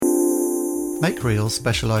MakeReal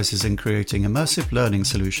specialises in creating immersive learning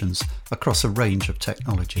solutions across a range of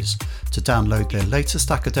technologies. To download their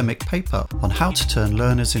latest academic paper on how to turn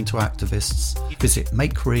learners into activists, visit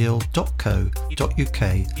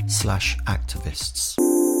makereal.co.uk/activists.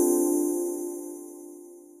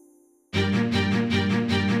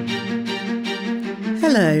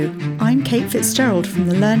 Hello, I'm Kate Fitzgerald from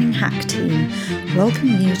the Learning Hack team,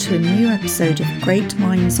 welcoming you to a new episode of Great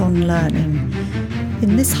Minds on Learning.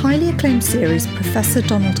 In this highly acclaimed series, Professor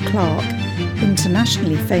Donald Clark,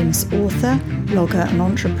 internationally famous author, blogger and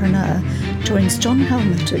entrepreneur, joins John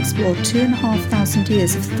Helmer to explore 2,500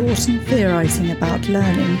 years of thought and theorising about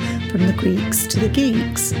learning from the Greeks to the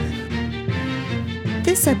geeks.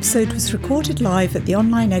 This episode was recorded live at the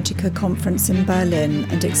Online Educa conference in Berlin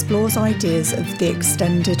and explores ideas of the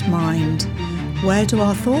extended mind. Where do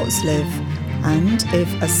our thoughts live? And if,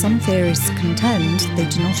 as some theorists contend, they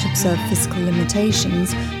do not observe physical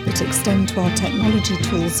limitations but extend to our technology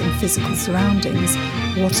tools and physical surroundings,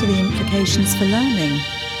 what are the implications for learning?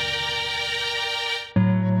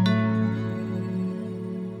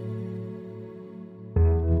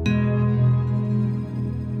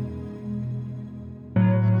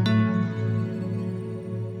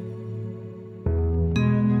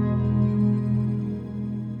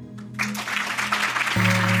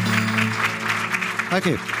 Thank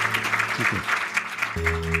you.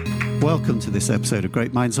 Welcome to this episode of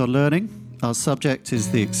Great Minds on Learning. Our subject is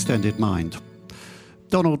the extended mind.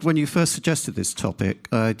 Donald, when you first suggested this topic,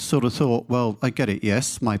 I sort of thought, well, I get it,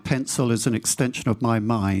 yes, my pencil is an extension of my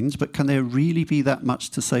mind, but can there really be that much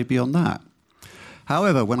to say beyond that?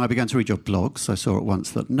 However, when I began to read your blogs, I saw at once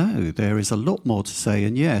that no, there is a lot more to say,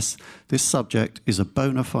 and yes, this subject is a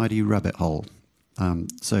bona fide rabbit hole.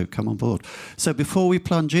 So come on board. So before we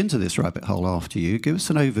plunge into this rabbit hole after you, give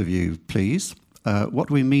us an overview, please. What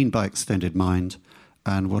do we mean by extended mind,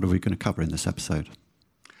 and what are we going to cover in this episode?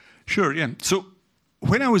 Sure, yeah. So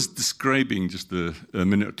when I was describing just a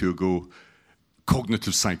minute or two ago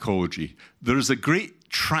cognitive psychology, there is a great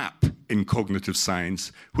trap in cognitive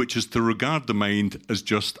science, which is to regard the mind as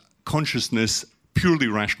just consciousness, purely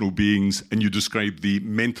rational beings, and you describe the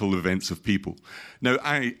mental events of people. Now,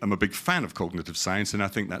 I am a big fan of cognitive science, and I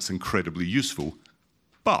think that's incredibly useful.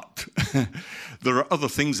 But there are other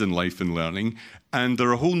things in life and learning, and there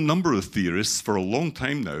are a whole number of theorists for a long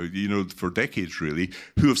time now, for decades really,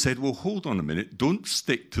 who have said, well, hold on a minute, don't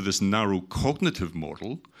stick to this narrow cognitive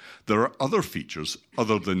model. There are other features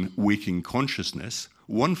other than waking consciousness.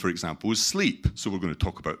 One, for example, is sleep. So we're going to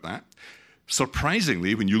talk about that.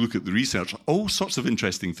 Surprisingly, when you look at the research, all sorts of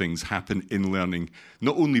interesting things happen in learning,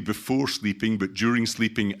 not only before sleeping, but during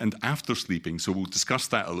sleeping and after sleeping. So we'll discuss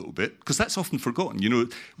that a little bit, because that's often forgotten.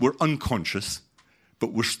 We're unconscious,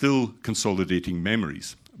 but we're still consolidating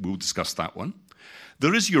memories. We'll discuss that one.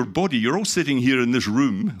 There is your body. You're all sitting here in this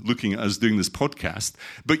room looking at us doing this podcast,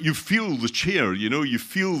 but you feel the chair, you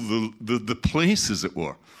feel the place, as it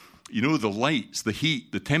were. The lights, the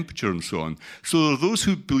heat, the temperature, and so on. So there are those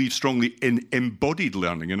who believe strongly in embodied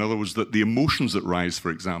learning. In other words, that the emotions that rise, for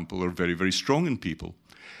example, are very, very strong in people.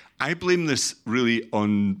 I blame this really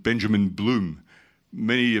on Benjamin Bloom.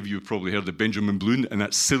 Many of you have probably heard of Benjamin Bloom and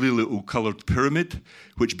that silly little coloured pyramid,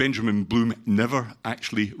 which Benjamin Bloom never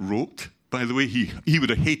actually wrote. By the way, he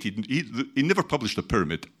would have hated, he never published a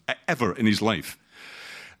pyramid ever in his life.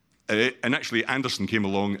 And actually, Anderson came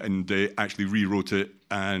along and actually rewrote it,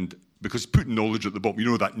 and because putting knowledge at the bottom,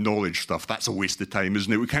 that knowledge stuff, that's a waste of time,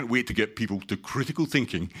 isn't it? We can't wait to get people to critical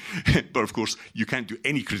thinking. But of course, you can't do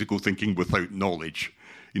any critical thinking without knowledge.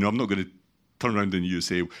 I'm not going to turn around and you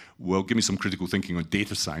say, well, give me some critical thinking on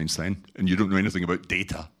data science then, and you don't know anything about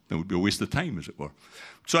data. That would be a waste of time, as it were.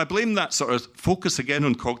 So I blame that sort of focus again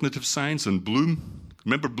on cognitive science and Bloom.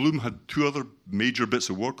 Remember, Bloom had two other major bits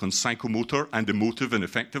of work on psychomotor and emotive and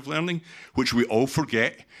effective learning, which we all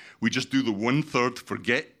forget. We just do the 1/3,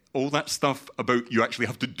 forget all that stuff about you actually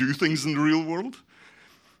have to do things in the real world.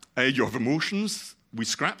 You have emotions. We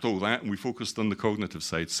scrapped all that and we focused on the cognitive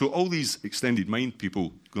side. So all these extended mind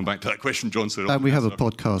people, going back to that question John said. And we have a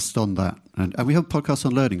podcast on that. And we have a podcast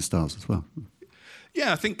on learning styles as well.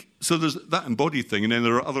 Yeah, I think, so there's that embodied thing. And then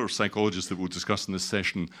there are other psychologists that we'll discuss in this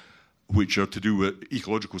session, which are to do with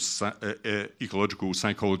ecological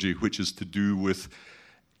psychology, which is to do with,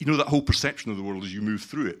 that whole perception of the world as you move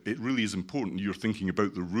through it. It really is important. You're thinking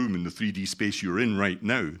about the room and the 3D space you're in right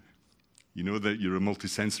now. That you're a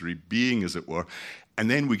multisensory being, as it were. And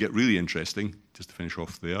then we get really interesting, just to finish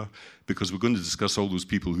off there, because we're going to discuss all those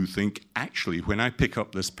people who think, actually, when I pick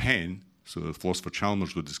up this pen, so the philosopher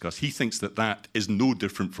Chalmers would discuss, he thinks that is no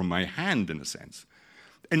different from my hand, in a sense.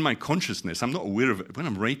 In my consciousness, I'm not aware of it. When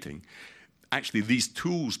I'm writing, actually these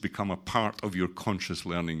tools become a part of your conscious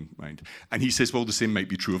learning mind. And he says, well, the same might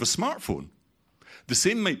be true of a smartphone. The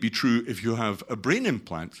same might be true if you have a brain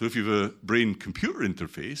implant. So if you have a brain-computer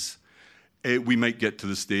interface, we might get to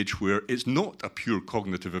the stage where it's not a pure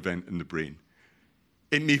cognitive event in the brain.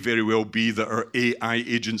 It may very well be that there are AI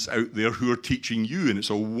agents out there who are teaching you, and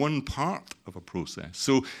it's all one part of a process.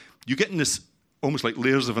 So you get in this almost like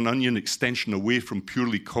layers of an onion extension away from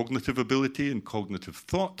purely cognitive ability and cognitive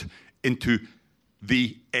thought into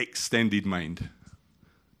the extended mind.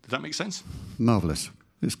 Does that make sense? Marvellous.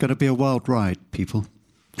 It's going to be a wild ride, people.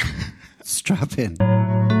 Strap in.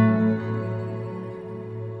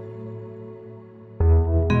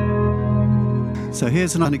 So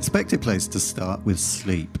here's an unexpected place to start with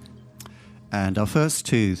sleep. And our first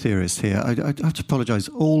two theorists here, I have to apologise,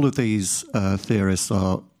 all of these theorists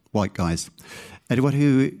are white guys. Anyone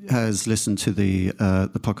who has listened to the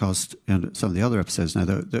podcast and some of the other episodes know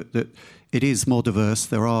that it is more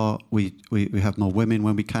diverse. We have more women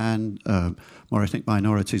when we can, more ethnic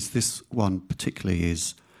minorities. This one particularly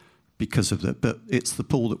is because of that, but it's the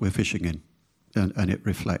pool that we're fishing in, and it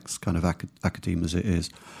reflects kind of academia as it is.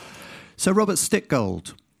 So Robert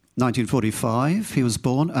Stickgold, 1945, he was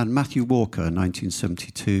born, and Matthew Walker,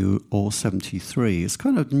 1972 or 73. It's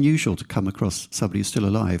kind of unusual to come across somebody who's still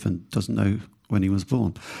alive and doesn't know when he was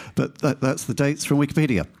born. But that's the dates from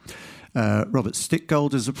Wikipedia. Robert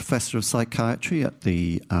Stickgold is a professor of psychiatry at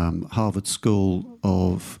the Harvard School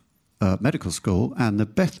of Medical School and the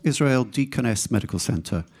Beth Israel Deaconess Medical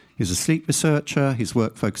Center. He's a sleep researcher. His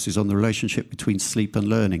work focuses on the relationship between sleep and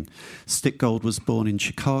learning. Stickgold was born in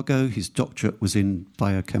Chicago. His doctorate was in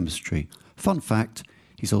biochemistry. Fun fact,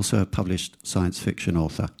 he's also a published science fiction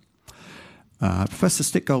author. Professor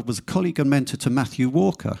Stickgold was a colleague and mentor to Matthew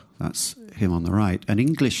Walker, that's him on the right, an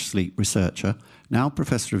English sleep researcher, now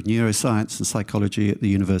professor of neuroscience and psychology at the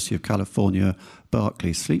University of California,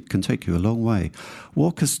 Berkeley. Sleep can take you a long way.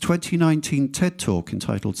 Walker's 2019 TED Talk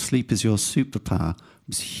entitled Sleep is Your Superpower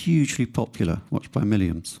was hugely popular, watched by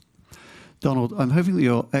millions. Donald, I'm hoping that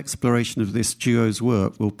your exploration of this duo's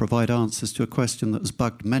work will provide answers to a question that has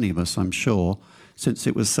bugged many of us, I'm sure, since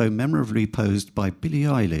it was so memorably posed by Billie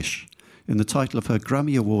Eilish in the title of her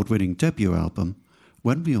Grammy Award-winning debut album,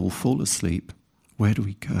 When We All Fall Asleep, Where Do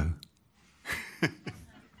We Go?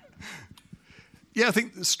 Yeah, I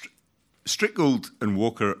think Stickgold and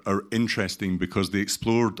Walker are interesting because they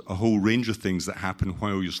explored a whole range of things that happen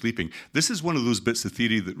while you're sleeping. This is one of those bits of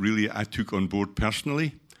theory that really I took on board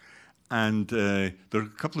personally. And there are a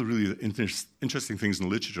couple of really interesting things in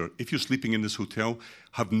the literature. If you're sleeping in this hotel,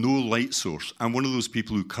 have no light source. I'm one of those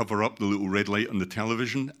people who cover up the little red light on the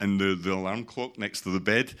television and the alarm clock next to the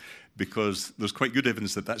bed because there's quite good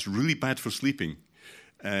evidence that that's really bad for sleeping.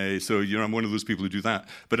 So I'm one of those people who do that.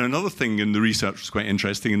 But another thing in the research was quite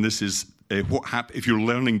interesting, and this is what happens if you're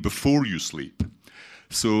learning before you sleep.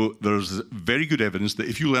 So there's very good evidence that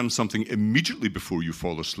if you learn something immediately before you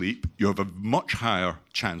fall asleep, you have a much higher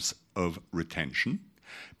chance of retention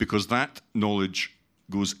because that knowledge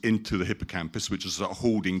goes into the hippocampus, which is a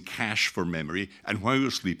holding cache for memory, and while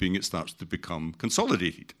you're sleeping, it starts to become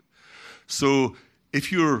consolidated. So if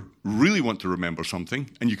you really want to remember something,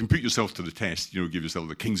 and you can put yourself to the test, give yourself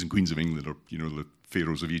the kings and queens of England or, the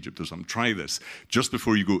pharaohs of Egypt or something, try this just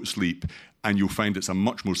before you go to sleep, and you'll find it's a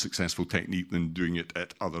much more successful technique than doing it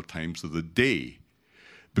at other times of the day,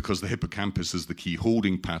 because the hippocampus is the key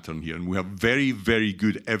holding pattern here. And we have very, very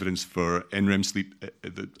good evidence for NREM sleep,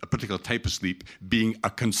 a particular type of sleep, being a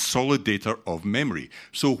consolidator of memory.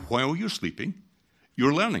 So while you're sleeping,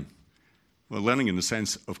 you're learning. Well, learning in the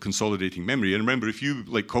sense of consolidating memory. And remember, if you,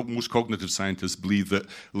 like most cognitive scientists, believe that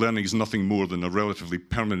learning is nothing more than a relatively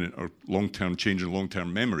permanent or long-term change in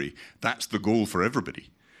long-term memory, that's the goal for everybody.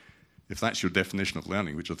 If that's your definition of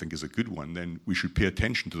learning, which I think is a good one, then we should pay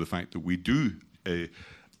attention to the fact that we do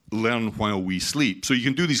learn while we sleep. So you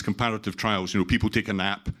can do these comparative trials. People take a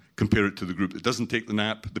nap, compare it to the group that doesn't take the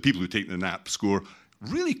nap. The people who take the nap score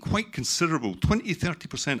really quite considerable,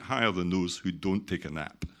 20-30% higher than those who don't take a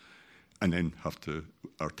nap, and then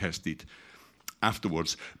are tested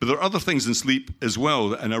afterwards. But there are other things in sleep as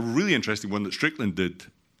well, and a really interesting one that Strickland did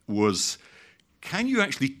was, can you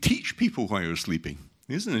actually teach people while you're sleeping?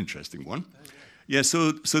 Here's an interesting one. Yeah,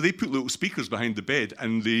 so they put little speakers behind the bed,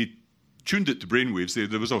 and they tuned it to brainwaves.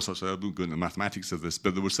 There was all sorts of, I won't go into the mathematics of this,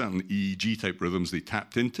 but there were certain EEG-type rhythms they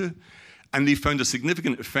tapped into, and they found a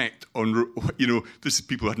significant effect on, this is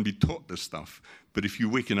people who hadn't been taught this stuff, but if you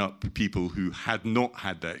waken up people who had not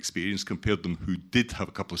had that experience, compared them who did have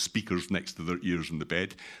a couple of speakers next to their ears in the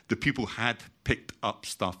bed, the people had picked up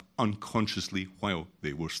stuff unconsciously while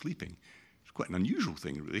they were sleeping. It's quite an unusual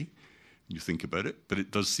thing, really. when you think about it, but it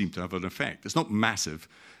does seem to have an effect. It's not massive,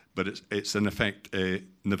 but it's an effect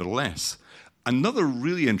nevertheless. Another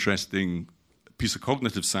really interesting piece of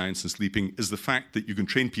cognitive science in sleeping is the fact that you can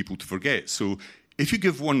train people to forget. So if you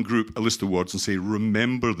give one group a list of words and say,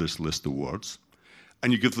 remember this list of words,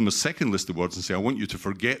 and you give them a second list of words and say, I want you to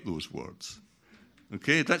forget those words.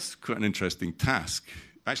 Okay, that's quite an interesting task.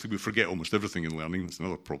 Actually, we forget almost everything in learning. That's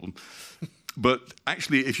another problem. But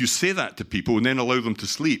actually, if you say that to people and then allow them to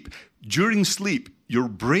sleep, during sleep, your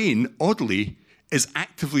brain, oddly, is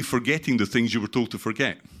actively forgetting the things you were told to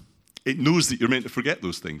forget. It knows that you're meant to forget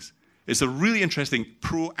those things. It's a really interesting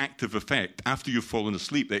proactive effect after you've fallen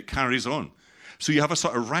asleep that it carries on. So you have a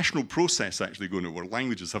sort of rational process actually going on where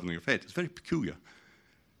language is having an effect. It's very peculiar.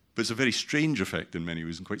 But it's a very strange effect in many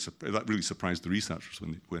ways, and that really surprised the researchers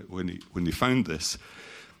when they found this.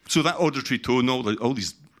 So that auditory tone, all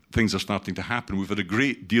these things are starting to happen. We've had a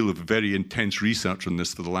great deal of very intense research on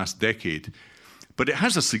this for the last decade. But it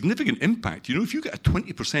has a significant impact. You know, if you get a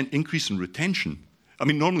 20% increase in retention, I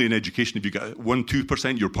mean, normally in education, if you get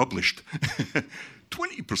 1-2%, you're published.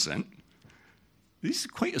 20%? This is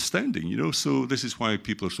quite astounding, you know. So this is why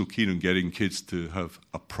people are so keen on getting kids to have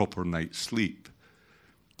a proper night's sleep.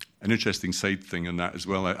 An interesting side thing on that as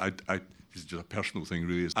well, this is just a personal thing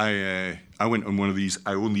really, is I went on one of these,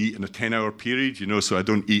 I only eat in a 10-hour period, you know, so I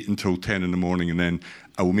don't eat until 10 in the morning, and then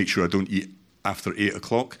I will make sure I don't eat after 8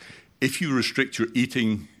 o'clock. If you restrict your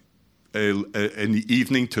eating in the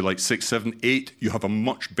evening to like 6, 7, 8, you have a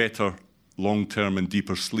much better long-term and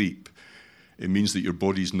deeper sleep. It means that your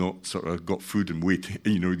body's not sort of got food and weight.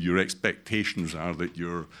 You know, your expectations are that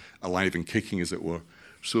you're alive and kicking, as it were.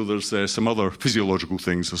 So there's some other physiological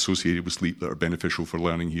things associated with sleep that are beneficial for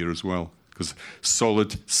learning here as well. Because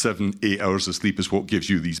solid 7, 8 hours of sleep is what gives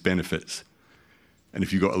you these benefits. And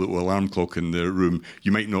if you've got a little alarm clock in the room,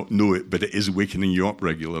 you might not know it, but it is wakening you up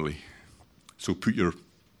regularly. So put a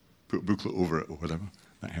booklet over it or whatever.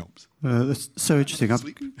 That helps. That's so interesting.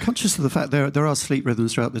 I'm conscious of the fact there are sleep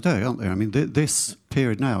rhythms throughout the day, aren't there? I mean, this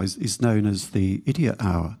period now is known as the idiot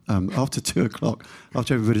hour. After 2 o'clock,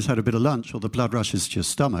 after everybody's had a bit of lunch or the blood rushes to your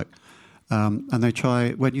stomach. And they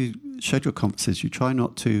try, when you schedule conferences, you try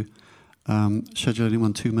not to schedule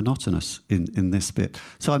anyone too monotonous in this bit.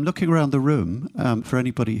 So I'm looking around the room for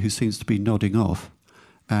anybody who seems to be nodding off.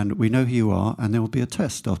 And we know who you are, and there will be a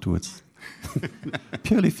test afterwards.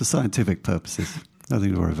 Purely for scientific purposes.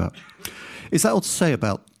 Nothing to worry about. Is that all to say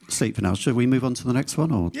about sleep for now? Should we move on to the next one?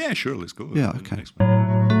 Or? Yeah, sure, let's go. Yeah, okay. Next one.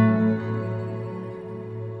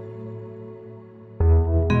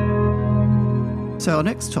 So our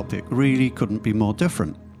next topic really couldn't be more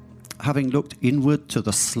different. Having looked inward to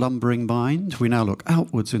the slumbering mind, we now look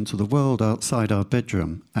outwards into the world outside our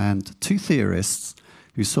bedroom. And two theorists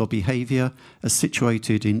who saw behaviour as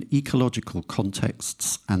situated in ecological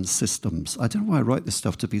contexts and systems. I don't know why I write this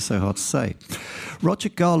stuff to be so hard to say. Roger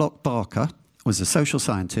Garlock Barker was a social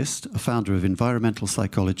scientist, a founder of environmental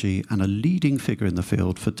psychology, and a leading figure in the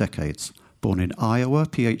field for decades. Born in Iowa,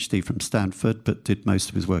 PhD from Stanford, but did most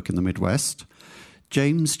of his work in the Midwest.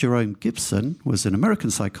 James Jerome Gibson was an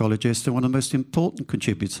American psychologist and one of the most important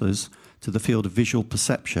contributors to the field of visual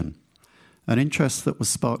perception, an interest that was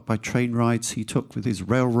sparked by train rides he took with his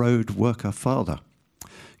railroad worker father.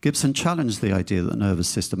 Gibson challenged the idea that the nervous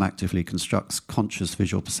system actively constructs conscious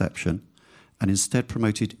visual perception and instead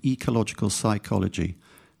promoted ecological psychology,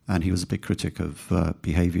 and he was a big critic of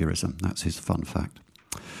behaviorism. That's his fun fact.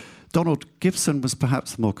 Donald Gibson was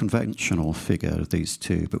perhaps the more conventional figure of these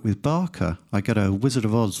two, but with Barker, I get a Wizard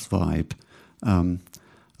of Oz vibe,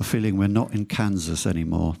 a feeling we're not in Kansas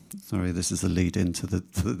anymore. Sorry, this is the lead into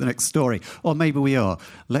the next story. Or maybe we are.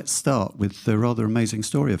 Let's start with the rather amazing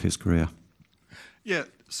story of his career. Yeah,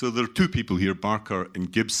 so there are two people here, Barker and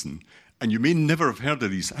Gibson, and you may never have heard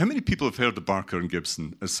of these. How many people have heard of Barker and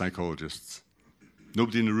Gibson as psychologists?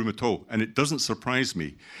 Nobody in the room at all, and it doesn't surprise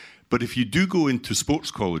me. But if you do go into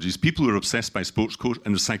sports colleges, people who are obsessed by sports coach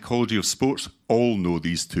and the psychology of sports all know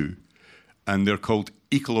these two. And they're called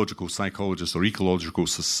ecological psychologists, or ecological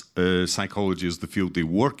psychology is the field they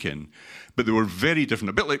work in. But they were very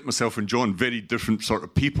different, a bit like myself and John, very different sort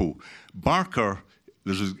of people. Barker,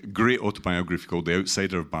 there's a great autobiography called The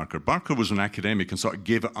Outsider of Barker. Barker was an academic and sort of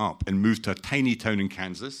gave it up and moved to a tiny town in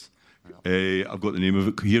Kansas. I've got the name of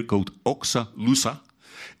it here, called Oxaloosa.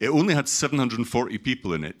 It only had 740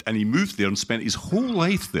 people in it, and he moved there and spent his whole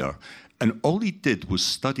life there. And all he did was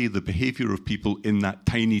study the behavior of people in that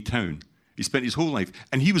tiny town. He spent his whole life.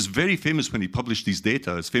 And he was very famous when he published these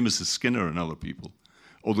data, as famous as Skinner and other people,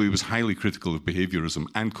 although he was highly critical of behaviorism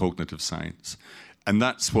and cognitive science. And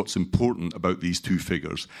that's what's important about these two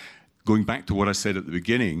figures. Going back to what I said at the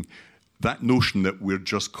beginning, that notion that we're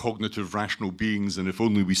just cognitive, rational beings, and if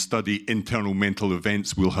only we study internal mental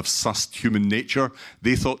events, we'll have sussed human nature,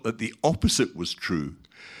 they thought that the opposite was true,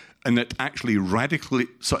 and that actually radically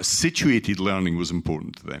sort of situated learning was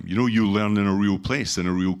important to them. You know, you learn in a real place, in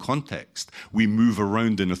a real context. We move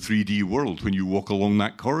around in a 3D world when you walk along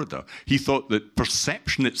that corridor. He thought that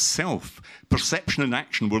perception itself, perception and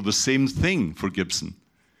action were the same thing for Gibson.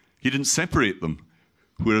 He didn't separate them,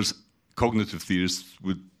 whereas cognitive theorists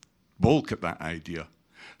would balk at that idea.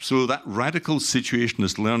 So that radical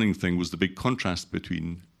situationist learning thing was the big contrast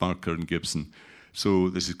between Barker and Gibson. So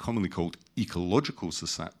this is commonly called ecological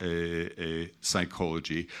psychology.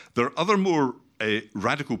 There are other more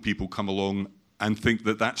radical people come along and think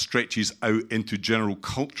that that stretches out into general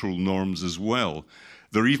cultural norms as well.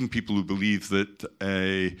 There are even people who believe that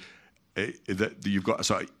you've got a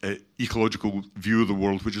sort of ecological view of the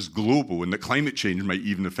world which is global, and that climate change might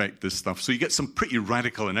even affect this stuff. So you get some pretty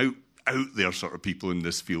radical and out there sort of people in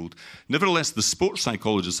this field. Nevertheless, the sports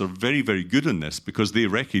psychologists are very, very good in this because they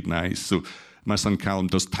recognize, so my son Callum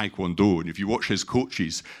does Taekwondo, and if you watch his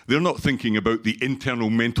coaches, they're not thinking about the internal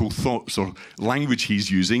mental thoughts or language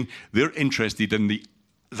he's using. They're interested in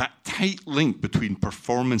that tight link between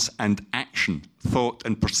performance and action, thought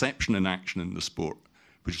and perception and action in the sport,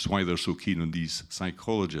 which is why they're so keen on these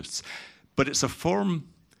psychologists. But it's a form,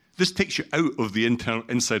 this takes you out of the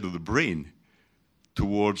inside of the brain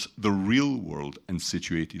towards the real world and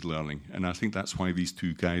situated learning. And I think that's why these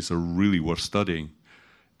two guys are really worth studying.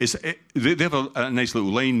 They have a nice little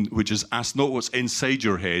line which is, ask not what's inside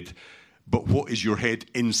your head, but what is your head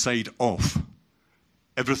inside of.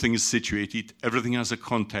 Everything is situated, everything has a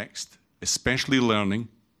context, especially learning,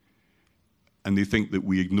 and they think that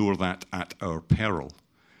we ignore that at our peril.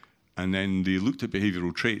 And then they looked at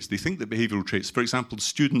behavioural traits. They think that behavioural traits, for example,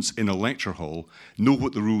 students in a lecture hall know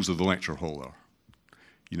what the rules of the lecture hall are.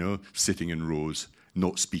 You know, sitting in rows,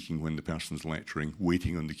 not speaking when the person's lecturing,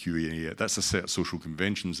 waiting on the Q&A. That's a set of social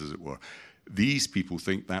conventions, as it were. These people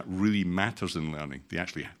think that really matters in learning. They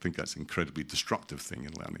actually think that's an incredibly destructive thing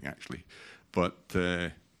in learning, actually. But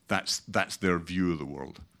that's their view of the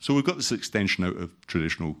world. So we've got this extension out of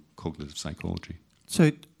traditional cognitive psychology.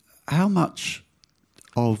 So how much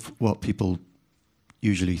of what people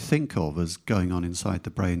usually think of as going on inside the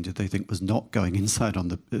brain did they think was not going inside on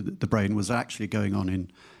the brain, was actually going on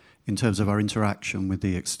in terms of our interaction with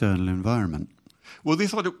the external environment? Well, they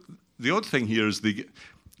thought the odd thing here is the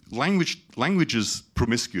language is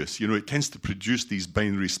promiscuous. You know, it tends to produce these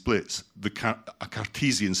binary splits, a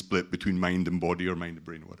Cartesian split between mind and body or mind and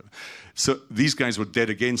brain or whatever. So these guys were dead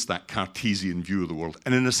against that Cartesian view of the world.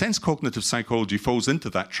 And in a sense, cognitive psychology falls into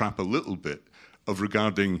that trap a little bit of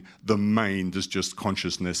regarding the mind as just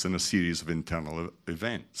consciousness and a series of internal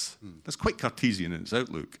events. That's quite Cartesian in its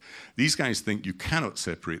outlook. These guys think you cannot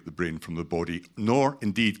separate the brain from the body, nor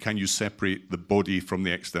indeed can you separate the body from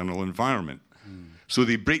the external environment. So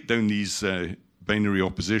they break down these binary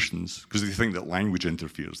oppositions because they think that language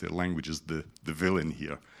interferes. Their language is the villain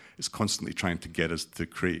here. It's constantly trying to get us to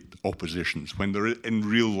create oppositions. When they're in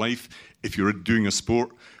real life, if you're doing a sport,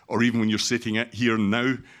 or even when you're sitting here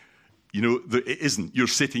now, you know, it isn't. You're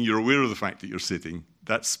sitting, you're aware of the fact that you're sitting.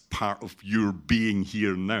 That's part of your being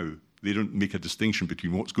here now. They don't make a distinction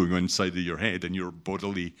between what's going on inside of your head and your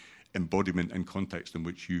bodily embodiment and context in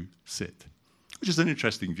which you sit, which is an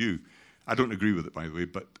interesting view. I don't agree with it, by the way,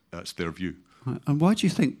 but that's their view. And why do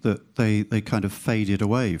you think that they kind of faded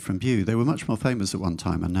away from view? They were much more famous at one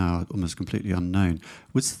time and now almost completely unknown.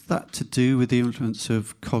 Was that to do with the influence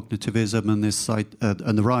of cognitivism and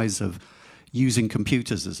and the rise of using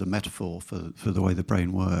computers as a metaphor for the way the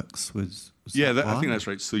brain works? I think that's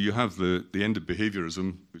right. So you have the end of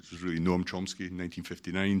behaviorism, which was really Noam Chomsky in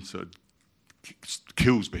 1959, so it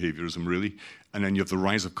kills behaviorism, really. And then you have the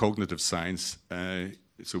rise of cognitive science.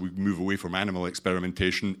 So we move away from animal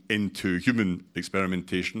experimentation into human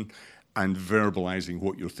experimentation and verbalizing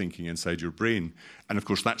what you're thinking inside your brain. And of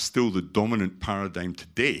course, that's still the dominant paradigm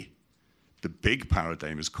today. The big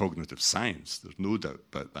paradigm is cognitive science. There's no doubt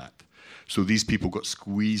about that. So these people got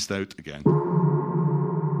squeezed out again.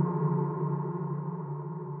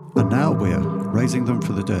 And now we're raising them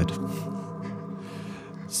for the dead.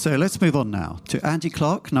 So let's move on now to Andy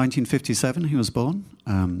Clark, 1957, he was born,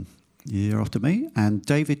 year after me, and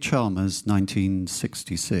David Chalmers,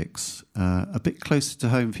 1966. A bit closer to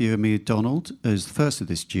home for you and me, Donald, is the first of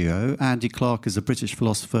this duo. Andy Clark is a British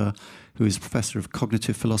philosopher who is Professor of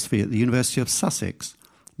Cognitive Philosophy at the University of Sussex,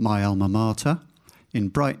 my alma mater, in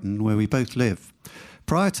Brighton, where we both live.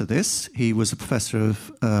 Prior to this, he was a Professor of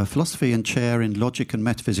Philosophy and Chair in Logic and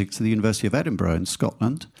Metaphysics at the University of Edinburgh in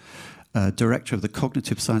Scotland. director of the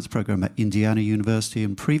Cognitive Science Program at Indiana University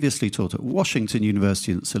and previously taught at Washington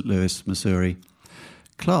University in St. Louis, Missouri.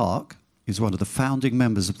 Clark is one of the founding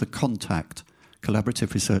members of the CONTACT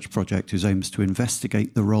collaborative research project, whose aims to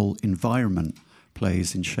investigate the role environment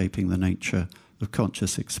plays in shaping the nature of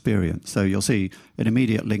conscious experience. So you'll see an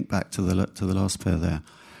immediate link back to the last pair there.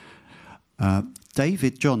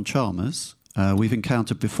 David John Chalmers, we've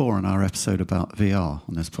encountered before in our episode about VR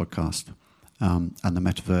on this podcast and the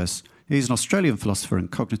metaverse. He's an Australian philosopher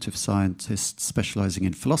and cognitive scientist specialising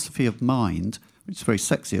in philosophy of mind, which is very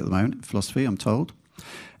sexy at the moment, philosophy, I'm told,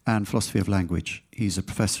 and philosophy of language. He's a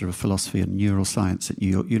professor of philosophy and neuroscience at New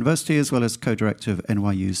York University, as well as co-director of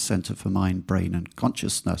NYU's Centre for Mind, Brain and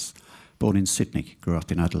Consciousness. Born in Sydney, grew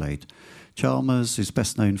up in Adelaide. Chalmers is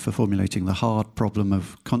best known for formulating the hard problem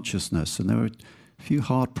of consciousness, and there were a few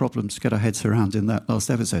hard problems to get our heads around in that last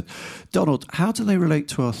episode. Donald, how do they relate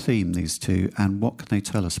to our theme, these two, and what can they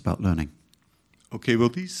tell us about learning? Okay, well,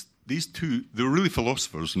 these two, they were really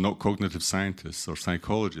philosophers, not cognitive scientists or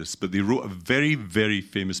psychologists, but they wrote a very, very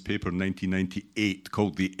famous paper in 1998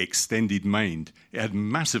 called The Extended Mind. It had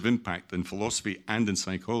massive impact in philosophy and in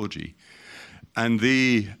psychology. And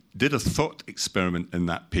they did a thought experiment in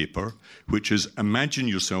that paper, which is imagine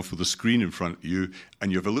yourself with a screen in front of you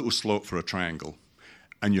and you have a little slot for a triangle.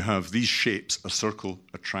 And you have these shapes, a circle,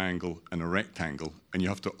 a triangle, and a rectangle. And you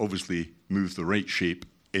have to obviously move the right shape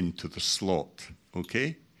into the slot,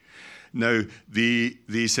 okay? Now, they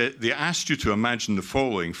asked you to imagine the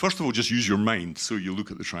following. First of all, just use your mind. So you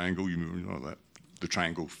look at the triangle, the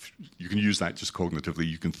triangle, you can use that just cognitively.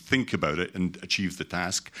 You can think about it and achieve the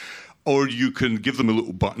task. Or you can give them a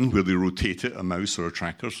little button where they rotate it, a mouse or a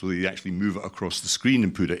tracker, so they actually move it across the screen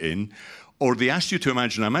and put it in. Or they asked you to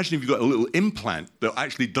imagine if you've got a little implant that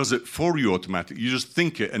actually does it for you automatically. You just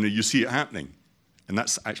think it and you see it happening. And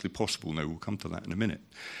that's actually possible now. We'll come to that in a minute.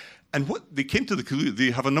 And what they came to they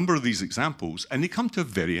have a number of these examples, and they come to a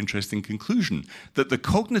very interesting conclusion, that the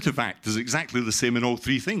cognitive act is exactly the same in all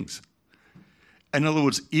three things. In other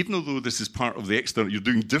words, even though this is part of the external, you're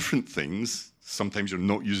doing different things, sometimes you're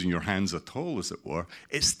not using your hands at all, as it were,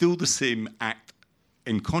 it's still the same act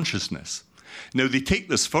in consciousness. Now, they take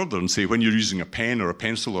this further and say when you're using a pen or a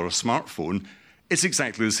pencil or a smartphone, it's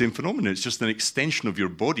exactly the same phenomenon. It's just an extension of your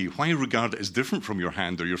body. Why regard it as different from your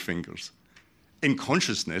hand or your fingers? In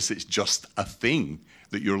consciousness, it's just a thing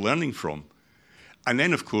that you're learning from. And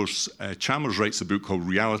then, of course, Chalmers writes a book called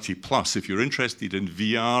Reality Plus. If you're interested in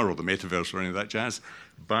VR or the metaverse or any of that jazz,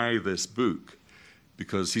 buy this book,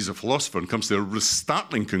 because he's a philosopher and comes to a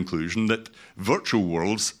startling conclusion that virtual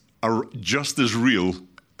worlds are just as real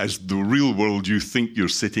as the real world you think you're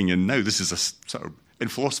sitting in now. This is a sort of, in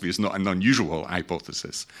philosophy, it's not an unusual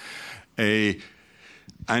hypothesis.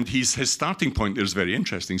 And his starting point there is very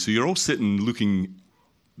interesting. So you're all sitting looking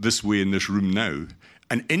this way in this room now,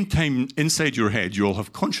 and inside your head, you all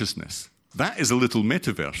have consciousness. That is a little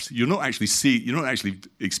metaverse. You're not actually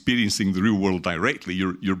experiencing the real world directly.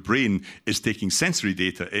 Your brain is taking sensory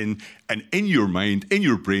data in, and in your mind, in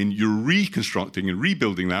your brain, you're reconstructing and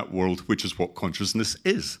rebuilding that world, which is what consciousness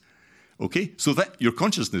is. Okay? So that your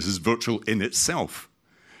consciousness is virtual in itself.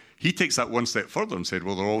 He takes that one step further and said,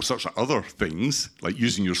 well, there are all sorts of other things, like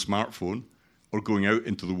using your smartphone or going out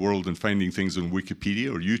into the world and finding things on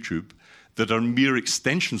Wikipedia or YouTube that are mere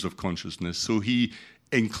extensions of consciousness. So he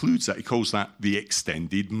includes that. He calls that the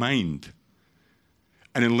extended mind.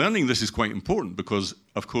 And in learning, this is quite important because,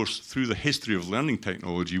 of course, through the history of learning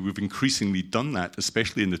technology, we've increasingly done that,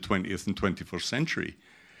 especially in the 20th and 21st century.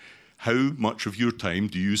 How much of your time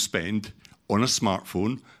do you spend on a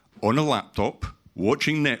smartphone, on a laptop,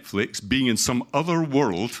 watching Netflix, being in some other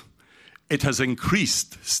world? It has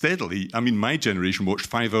increased steadily. I mean, my generation watched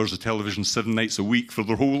 5 hours of television 7 nights a week for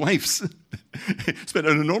their whole lives. Spent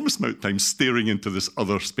an enormous amount of time staring into this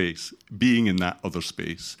other space, being in that other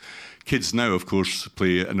space. Kids now, of course,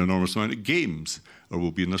 play an enormous amount of games, or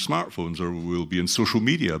will be in their smartphones, or will be in social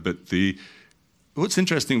media. But what's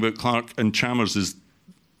interesting about Clark and Chalmers is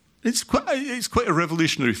it's quite a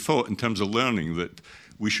revolutionary thought in terms of learning, that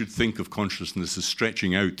we should think of consciousness as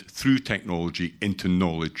stretching out through technology into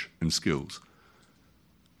knowledge and skills.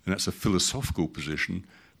 And that's a philosophical position,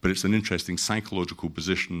 but it's an interesting psychological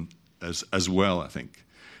position as well, I think.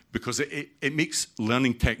 Because it makes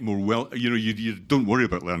learning tech more you don't worry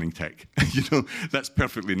about learning tech. That's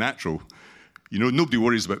perfectly natural. Nobody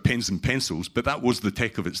worries about pens and pencils, but that was the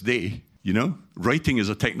tech of its day. Writing is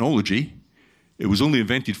a technology. It was only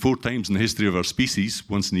invented 4 times in the history of our species,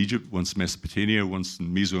 once in Egypt, once in Mesopotamia, once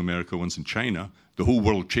in Mesoamerica, once in China. The whole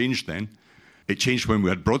world changed then. It changed when we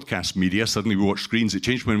had broadcast media. Suddenly we watched screens. It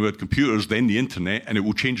changed when we had computers, then the internet, and it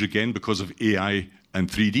will change again because of AI and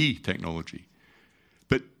 3D technology.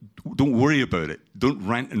 But don't worry about it. Don't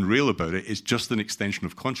rant and rail about it. It's just an extension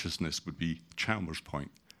of consciousness would be Chalmers'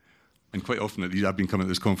 point. And quite often, I've been coming to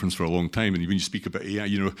this conference for a long time, and when you speak about AI,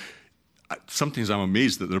 sometimes I'm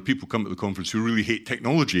amazed that there are people come to the conference who really hate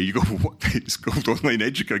technology. You go, what? It's called Online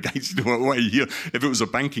Educa, guys. Why are you here? If it was a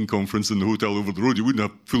banking conference in the hotel over the road, you wouldn't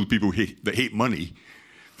have full of people that hate money.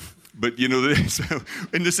 But, so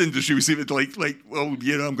in this industry, we see it like, well, I'm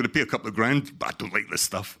going to pay a couple of grand, but I don't like this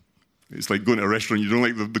stuff. It's like going to a restaurant, you don't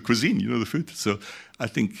like the cuisine, the food. So I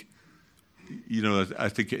think, I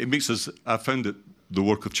think it makes us, I found that the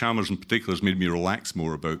work of Chalmers in particular has made me relax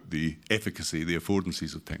more about the efficacy, the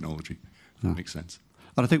affordances of technology. That makes sense.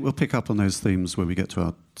 And I think we'll pick up on those themes when we get to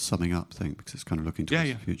our summing up thing, because it's kind of looking towards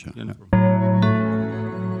the future. Yeah, no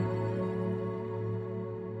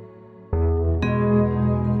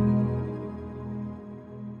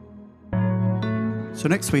So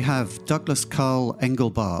next we have Douglas Carl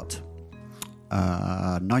Engelbart,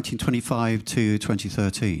 1925 to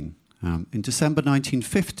 2013. In December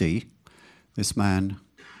 1950, this man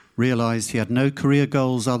realized he had no career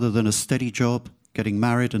goals other than a steady job, getting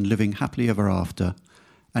married and living happily ever after,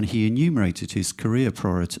 and he enumerated his career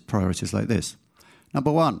priorities like this.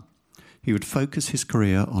 Number 1, he would focus his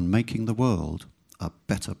career on making the world a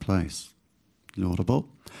better place. Laudable.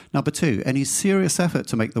 Number 2, any serious effort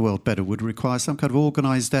to make the world better would require some kind of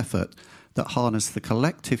organised effort that harnessed the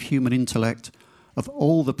collective human intellect of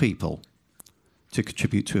all the people to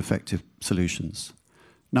contribute to effective solutions.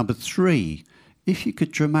 Number 3, if you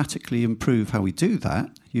could dramatically improve how we do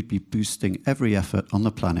that, you'd be boosting every effort on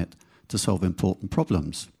the planet to solve important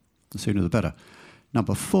problems. The sooner the better.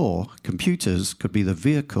 Number 4, computers could be the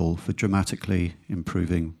vehicle for dramatically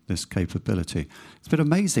improving this capability. It's been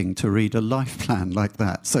amazing to read a life plan like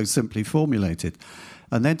that, so simply formulated,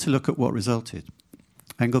 and then to look at what resulted.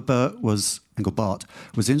 Engelbart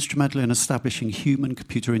was instrumental in establishing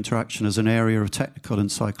human-computer interaction as an area of technical and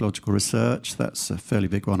psychological research. That's a fairly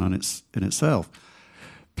big one in itself.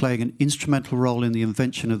 Playing an instrumental role in the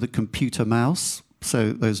invention of the computer mouse,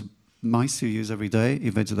 so those mice you use every day, he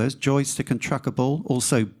invented those. Joystick and trackable,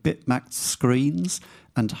 also bitmapped screens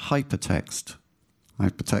and hypertext.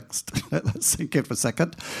 Let that sink in for a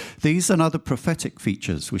second. These and other prophetic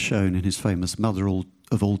features were shown in his famous Mother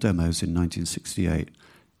of All Demos in 1968.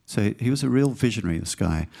 So he was a real visionary, this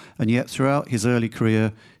guy. And yet throughout his early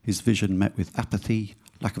career, his vision met with apathy,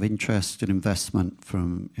 lack of interest and investment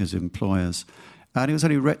from his employers. And he was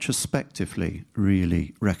only retrospectively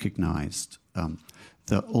really recognised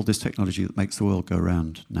that all this technology that makes the world go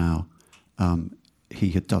round now, he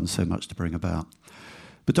had done so much to bring about.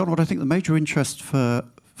 But Donald, I think the major interest for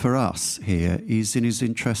us here is in his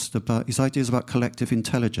interest about his ideas about collective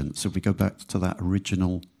intelligence, if we go back to that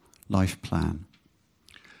original life plan.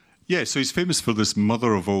 Yeah, so he's famous for this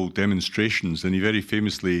mother of all demonstrations, and he very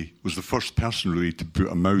famously was the first person really to put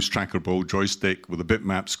a mouse, tracker ball, joystick with a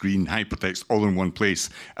bitmap screen, hypertext all in one place.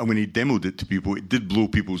 And when he demoed it to people, it did blow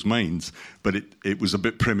people's minds, but it was a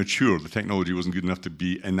bit premature. The technology wasn't good enough to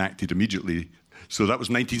be enacted immediately. So that was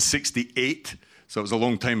 1968. So it was a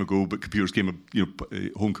long time ago, but computers came,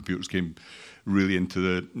 home computers came really into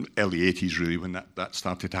the early 80s, really, when that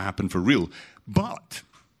started to happen for real. But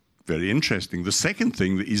very interesting. The second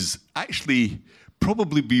thing that is actually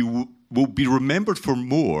probably will be remembered for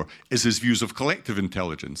more is his views of collective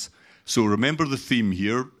intelligence. So remember the theme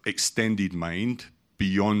here, extended mind,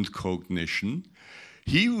 beyond cognition.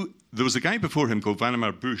 There was a guy before him called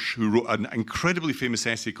Vannevar Bush who wrote an incredibly famous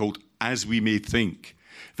essay called As We May Think.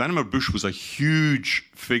 Vannevar Bush was a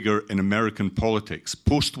huge figure in American politics.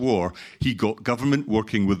 Post-war, he got government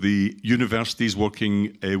working with the universities,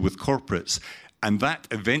 working with corporates. And that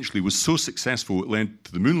eventually was so successful, it led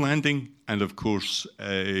to the moon landing and, of course,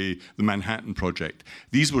 the Manhattan Project.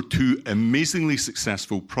 These were two amazingly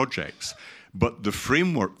successful projects. But the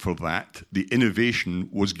framework for that, the innovation,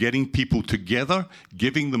 was getting people together,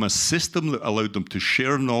 giving them a system that allowed them to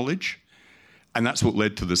share knowledge. And that's what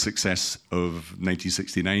led to the success of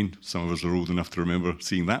 1969. Some of us are old enough to remember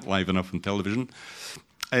seeing that live enough on television.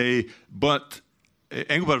 But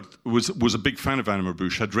Engelbart was a big fan of Vannevar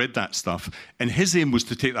Bush, had read that stuff, and his aim was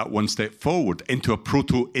to take that one step forward into a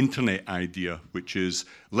proto-internet idea, which is,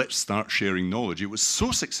 let's start sharing knowledge. It was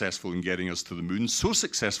so successful in getting us to the moon, so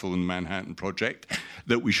successful in the Manhattan Project,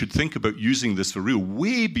 that we should think about using this for real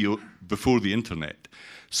way before the internet.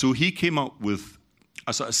 So he came up with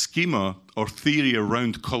a sort of schema or theory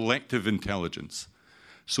around collective intelligence.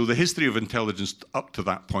 So the history of intelligence up to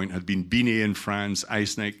that point had been Binet in France,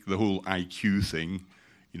 Eysenck, the whole IQ thing,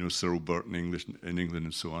 Cyril Burt in England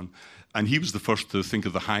and so on. And he was the first to think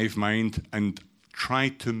of the hive mind and try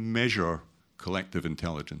to measure collective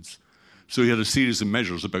intelligence. So he had a series of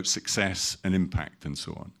measures about success and impact and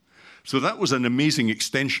so on. So that was an amazing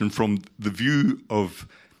extension from the view of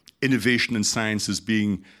innovation in science as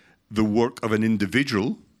being the work of an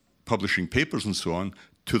individual, publishing papers and so on,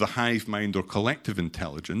 to the hive mind or collective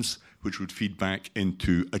intelligence, which would feed back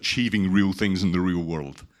into achieving real things in the real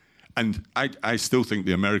world. And I still think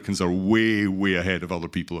the Americans are way, way ahead of other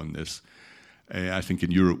people on this. I think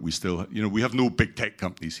in Europe we still, we have no big tech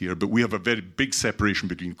companies here, but we have a very big separation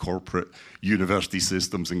between corporate, university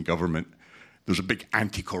systems and government. There's a big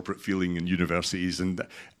anti-corporate feeling in universities, and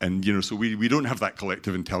so we don't have that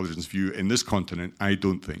collective intelligence view in this continent, I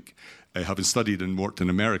don't think. Having studied and worked in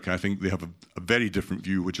America, I think they have a very different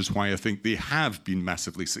view, which is why I think they have been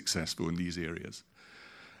massively successful in these areas.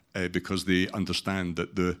 Because they understand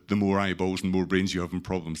that the more eyeballs and more brains you have in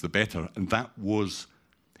problems, the better. And that was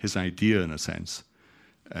his idea, in a sense.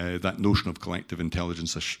 That notion of collective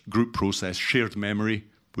intelligence, a group process, shared memory,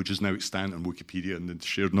 which is now extant on Wikipedia, and the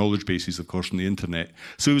shared knowledge bases, of course, on the internet.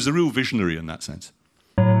 So he was a real visionary in that sense.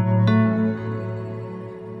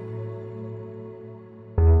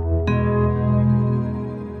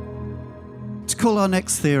 To call our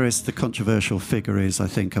next theorist a controversial figure is, I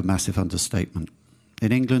think, a massive understatement.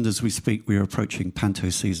 In England, as we speak, we are approaching panto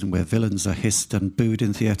season, where villains are hissed and booed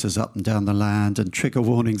in theatres up and down the land, and trigger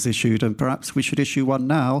warnings issued, and perhaps we should issue one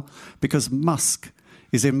now, because Musk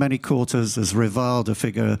is in many quarters as reviled a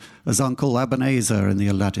figure as Uncle Ebenezer in the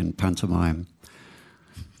Aladdin pantomime.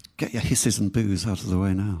 Get your hisses and boos out of the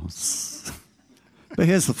way now. But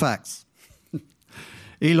here's the facts.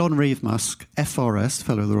 Elon Reeve Musk, FRS,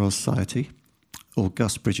 Fellow of the Royal Society,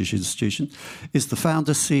 august British institution, is the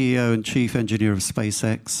founder, CEO and chief engineer of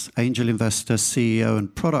SpaceX, angel investor, CEO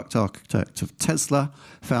and product architect of Tesla,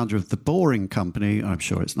 founder of The Boring Company, I'm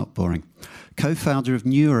sure it's not boring, co-founder of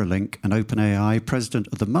Neuralink and OpenAI, president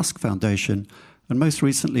of the Musk Foundation, and most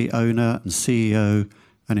recently owner and CEO,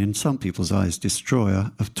 and in some people's eyes,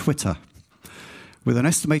 destroyer of Twitter. With an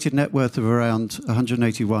estimated net worth of around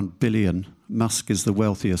 181 billion, Musk is the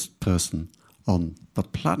wealthiest person on the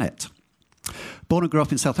planet. Born and grew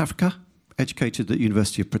up in South Africa, educated at the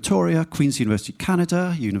University of Pretoria, Queen's University,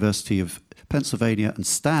 Canada, University of Pennsylvania and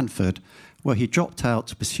Stanford, where he dropped out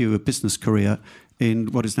to pursue a business career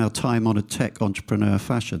in what is now time-honoured tech entrepreneur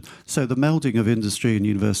fashion. So the melding of industry and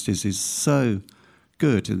universities is so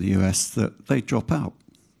good in the US that they drop out.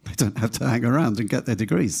 They don't have to hang around and get their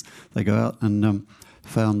degrees. They go out and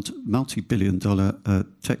found multi-billion-dollar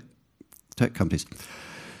tech companies.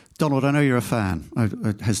 Donald, I know you're a fan. I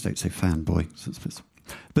hesitate to say fanboy.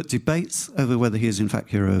 But debates over whether he is in fact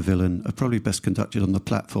hero or villain are probably best conducted on the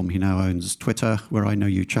platform he now owns, Twitter, where I know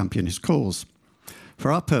you champion his cause.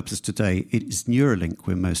 For our purpose today, it is Neuralink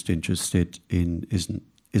we're most interested in, isn't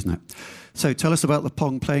it? So tell us about the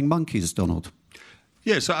Pong-playing monkeys, Donald.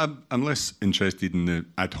 Yeah, so I'm less interested in the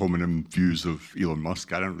ad hominem views of Elon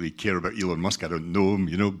Musk. I don't really care about Elon Musk. I don't know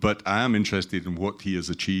him, but I am interested in what he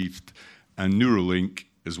has achieved. And Neuralink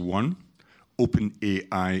is one,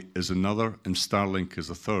 OpenAI is another, and Starlink is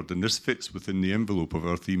a third. And this fits within the envelope of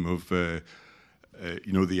our theme of, the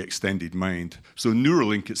extended mind. So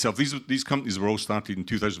Neuralink itself, these companies were all started in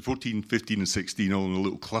 2014, 15, and 16, all in a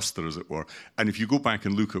little cluster, as it were. And if you go back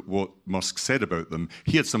and look at what Musk said about them,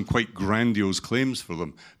 he had some quite grandiose claims for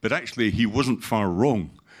them. But actually, he wasn't far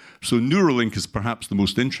wrong. So Neuralink is perhaps the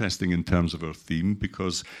most interesting in terms of our theme,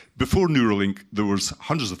 because before Neuralink, there was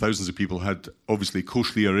hundreds of thousands of people had obviously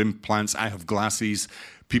cochlear implants. I have glasses.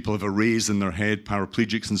 People have arrays in their head,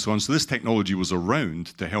 paraplegics and so on. So this technology was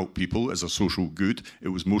around to help people as a social good. It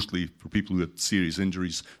was mostly for people who had serious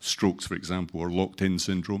injuries, strokes, for example, or locked-in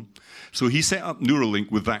syndrome. So he set up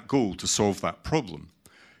Neuralink with that goal to solve that problem,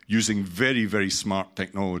 using very, very smart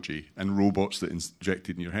technology and robots that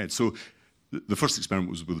injected in your head. So the first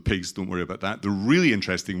experiment was with the pigs, don't worry about that. The really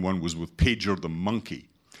interesting one was with Pager the monkey.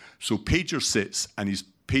 So Pager sits, and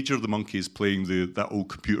Pager the monkey is playing that old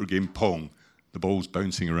computer game Pong. The ball's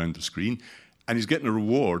bouncing around the screen, and he's getting a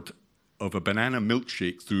reward of a banana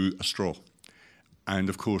milkshake through a straw. And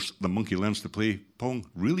of course, the monkey learns to play Pong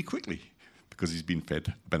really quickly because he's been fed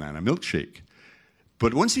a banana milkshake.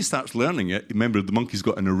 But once he starts learning it, remember the monkey's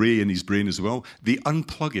got an array in his brain as well, they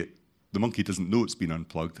unplug it. The monkey doesn't know it's been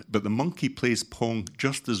unplugged, but the monkey plays Pong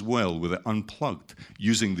just as well with it unplugged,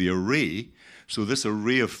 using the array. So this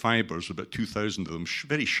array of fibers, about 2,000 of them,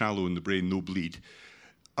 very shallow in the brain, no bleed,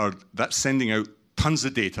 that's sending out tons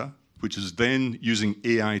of data, which is then using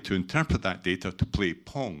AI to interpret that data to play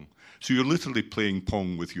Pong. So you're literally playing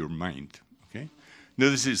Pong with your mind. Okay? Now,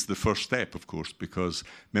 this is the first step, of course, because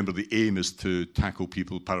remember, the aim is to tackle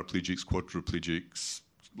people, paraplegics, quadriplegics,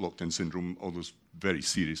 locked-in syndrome, all those very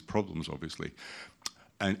serious problems, obviously.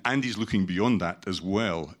 And Andy's looking beyond that as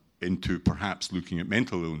well into perhaps looking at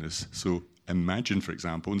mental illness. So imagine, for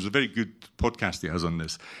example, and there's a very good podcast he has on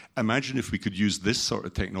this, imagine if we could use this sort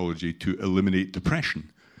of technology to eliminate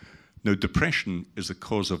depression. Now, depression is a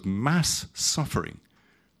cause of mass suffering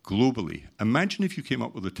globally. Imagine if you came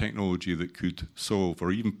up with a technology that could solve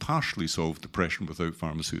or even partially solve depression without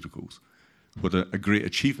pharmaceuticals. What a great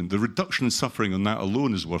achievement. The reduction in suffering on that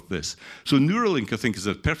alone is worth this. So Neuralink, I think, is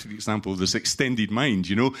a perfect example of this extended mind.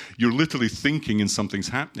 You know, you're literally thinking and something's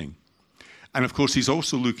happening. And of course, he's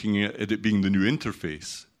also looking at it being the new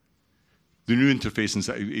interface. The new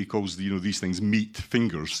interface, he calls these things meat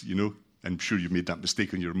fingers, I'm sure you've made that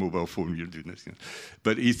mistake on your mobile phone when you're doing this.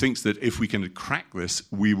 But he thinks that if we can crack this,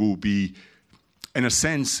 we will be, in a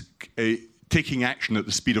sense, taking action at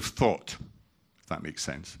the speed of thought. That makes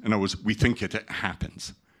sense. In other words, we think it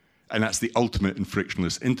happens. And that's the ultimate in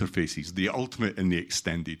frictionless interfaces, the ultimate in the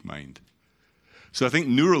extended mind. So I think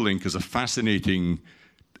Neuralink is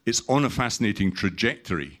it's on a fascinating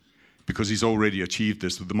trajectory because he's already achieved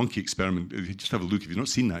this with the monkey experiment. Just have a look. If you've not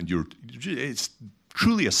seen that, it's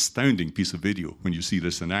truly astounding piece of video when you see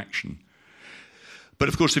this in action. But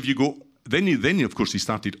of course, if you go Then of course, he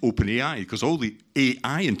started OpenAI, because all the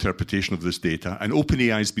AI interpretation of this data, and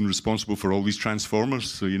OpenAI has been responsible for all these transformers.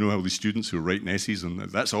 So you know how these students who are writing essays, and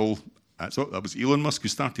that was Elon Musk who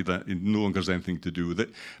started that. It no longer has anything to do with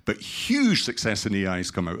it. But huge success in AI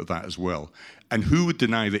has come out of that as well. And who would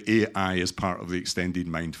deny that AI is part of the extended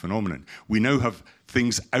mind phenomenon? We now have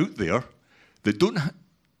things out there that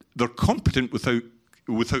they're competent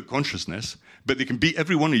without consciousness, but they can beat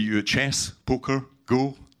every one of you at chess, poker,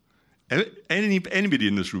 Go. Anybody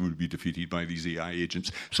in this room would be defeated by these AI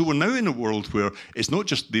agents. So we're now in a world where it's not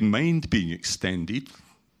just the mind being extended.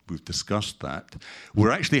 We've discussed that. We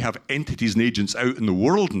actually have entities and agents out in the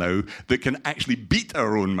world now that can actually beat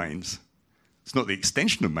our own minds. It's not the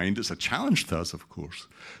extension of mind, it's a challenge to us, of course.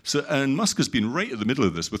 And Musk has been right at the middle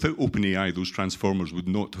of this. Without OpenAI, those transformers would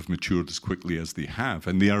not have matured as quickly as they have,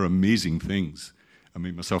 and they are amazing things. I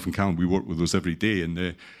mean, myself and Callum, we work with those every day,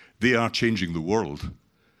 and they are changing the world.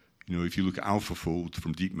 You know, if you look at AlphaFold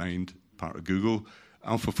from DeepMind, part of Google,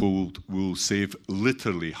 AlphaFold will save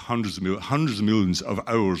literally hundreds of millions of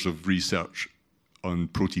hours of research on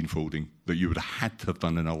protein folding that you would have had to have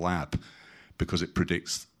done in a lab, because it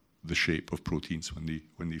predicts the shape of proteins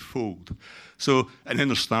when they fold. So, and then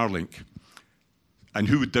there's Starlink. And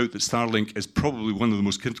who would doubt that Starlink is probably one of the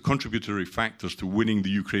most contributory factors to winning the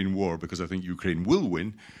Ukraine war, because I think Ukraine will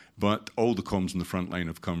win, but all the comms on the front line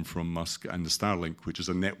have come from Musk and the Starlink, which is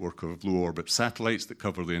a network of low-orbit satellites that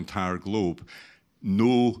cover the entire globe.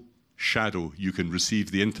 No shadow, you can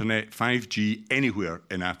receive the internet, 5G, anywhere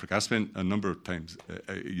in Africa. I spent a number of times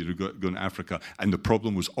going to Africa, and the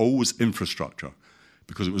problem was always infrastructure,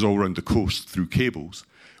 because it was all around the coast through cables.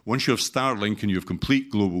 Once you have Starlink and you have complete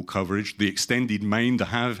global coverage, the extended mind, the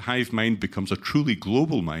hive mind, becomes a truly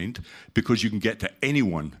global mind, because you can get to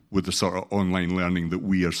anyone with the sort of online learning that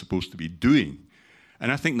we are supposed to be doing.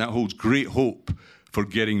 And I think that holds great hope for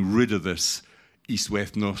getting rid of this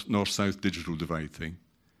east-west, north-south digital divide thing.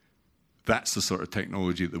 That's the sort of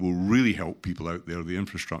technology that will really help people out there, the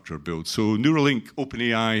infrastructure build. So Neuralink,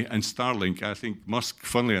 OpenAI, and Starlink, I think Musk,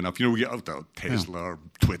 funnily enough, we get out of Tesla or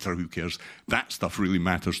Twitter, who cares? That stuff really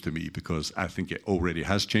matters to me, because I think it already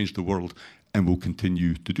has changed the world and will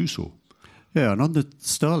continue to do so. Yeah, and on the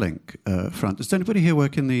Starlink front, does anybody here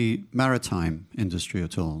work in the maritime industry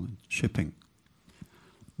at all, shipping?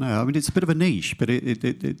 No, I mean, it's a bit of a niche, but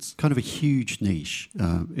it's kind of a huge niche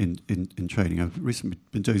in training. I've recently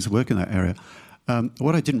been doing some work in that area.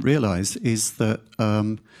 What I didn't realise is that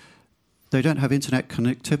they don't have internet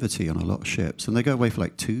connectivity on a lot of ships, and they go away for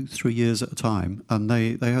like 2-3 years at a time, and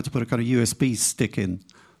they had to put a kind of USB stick in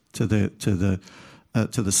to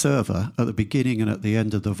the server at the beginning and at the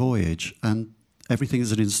end of the voyage, and everything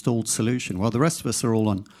is an installed solution. While the rest of us are all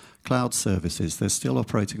on cloud services, they're still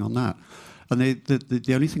operating on that. And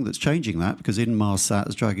the only thing that's changing that, because Inmarsat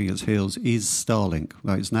is dragging its heels, is Starlink.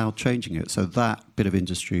 Right? It's now changing it. So that bit of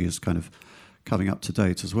industry is kind of coming up to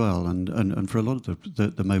date as well. And for a lot of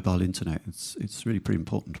the mobile internet, it's really pretty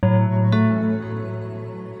important.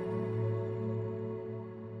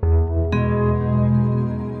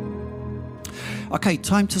 Okay,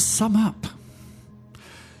 time to sum up.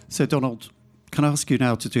 So, Donald, can I ask you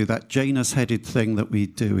now to do that Janus-headed thing that we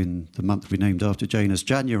do in the month we named after Janus,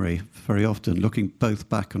 January, very often, looking both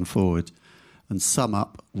back and forward, and sum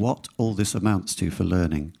up what all this amounts to for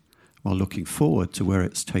learning, while looking forward to where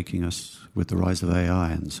it's taking us with the rise of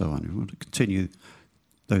AI and so on. We want to continue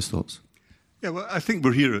those thoughts. Yeah, well, I think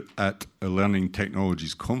we're here at a Learning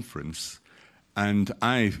Technologies conference, And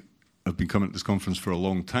I have been coming to this conference for a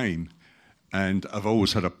long time, and I've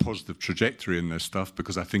always had a positive trajectory in this stuff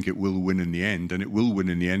because I think it will win in the end, and it will win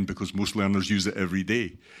in the end because most learners use it every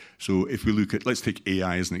day. So if we look at, let's take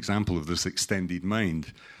AI as an example of this extended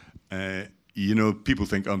mind. People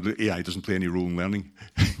think AI doesn't play any role in learning.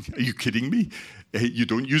 Are you kidding me? You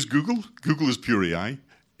don't use Google? Google is pure AI.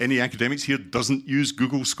 Any academics here doesn't use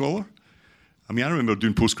Google Scholar? I mean, I remember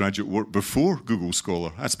doing postgraduate work before Google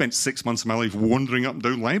Scholar. I spent 6 months of my life wandering up and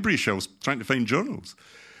down library shelves trying to find journals.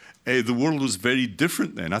 The world was very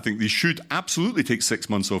different then. I think they should absolutely take 6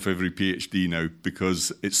 months off every PhD now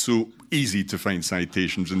because it's so easy to find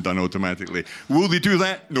citations and done automatically. Will they do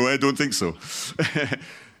that? No, I don't think so.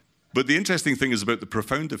 But the interesting thing is about the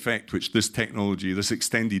profound effect which this technology, this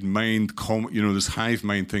extended mind, this hive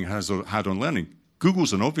mind thing has had on learning.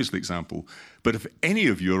 Google's an obvious example. But if any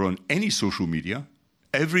of you are on any social media,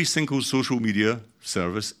 every single social media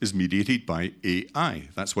service is mediated by AI.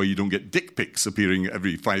 That's why you don't get dick pics appearing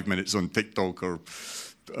every 5 minutes on TikTok or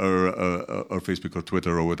Facebook or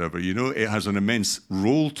Twitter or whatever. It has an immense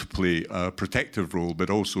role to play, a protective role,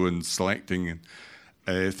 but also in selecting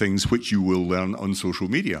things which you will learn on social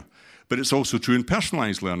media. But it's also true in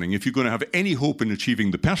personalized learning. If you're going to have any hope in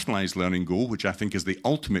achieving the personalized learning goal, which I think is the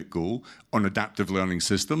ultimate goal on adaptive learning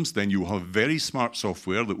systems, then you will have very smart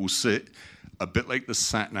software that will sit a bit like the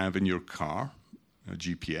sat-nav in your car, a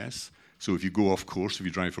GPS. So if you go off course, if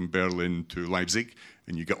you drive from Berlin to Leipzig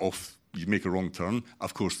and you get off, you make a wrong turn,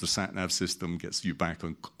 of course the sat-nav system gets you back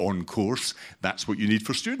on course. That's what you need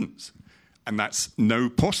for students. And that's now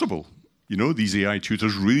possible. These AI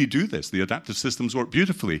tutors really do this. The adaptive systems work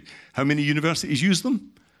beautifully. How many universities use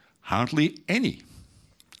them? Hardly any.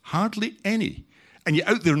 Hardly any. And yet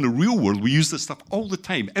out there in the real world, we use this stuff all the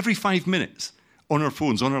time, every 5 minutes, on our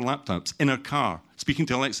phones, on our laptops, in our car, speaking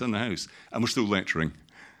to Alexa in the house, and we're still lecturing.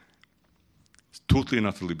 It's totally and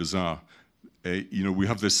utterly bizarre. We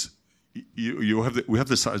have this... we have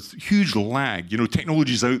this huge lag.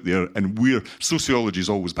 Technology's out there, and sociology is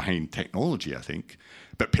always behind technology, I think.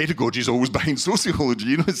 But pedagogy is always behind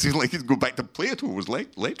sociology. It seems like it go back to Plato who was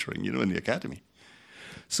lecturing, in the academy.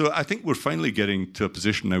 So I think we're finally getting to a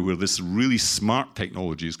position now where this really smart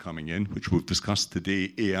technology is coming in, which we've discussed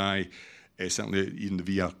today. AI, certainly in the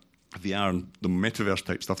VR and the metaverse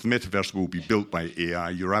type stuff. The metaverse will be built by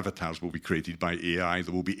AI. Your avatars will be created by AI.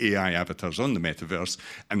 There will be AI avatars on the metaverse,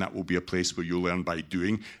 and that will be a place where you'll learn by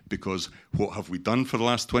doing, because what have we done for the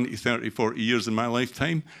last 20, 30, 40 years in my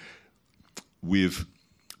lifetime? We've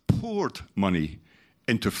poured money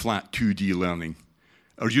into flat 2D learning.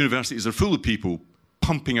 Our universities are full of people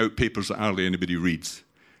pumping out papers that hardly anybody reads.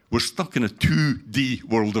 We're stuck in a 2D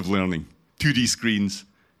world of learning, 2D screens,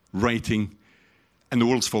 writing, and the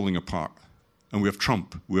world's falling apart. And we have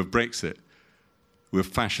Trump, we have Brexit, we have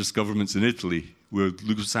fascist governments in Italy, look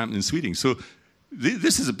what's happening in Sweden. So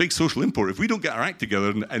this is a big social import. If we don't get our act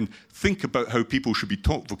together and think about how people should be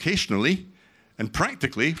taught vocationally and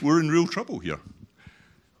practically, we're in real trouble here.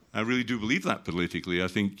 I really do believe that politically. I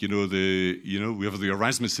think, we have the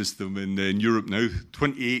Erasmus system in Europe now,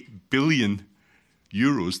 28 billion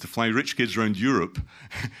euros to fly rich kids around Europe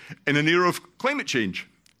in an era of climate change.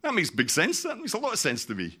 That makes big sense. That makes a lot of sense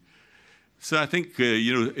to me. So I think,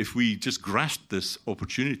 if we just grasp this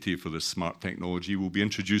opportunity for this smart technology, we'll be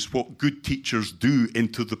introduced what good teachers do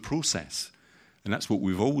into the process. And that's what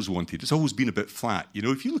we've always wanted. It's always been a bit flat.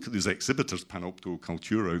 If you look at these exhibitors, Panopto,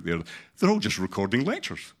 Cultura out there, they're all just recording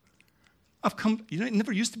lectures. It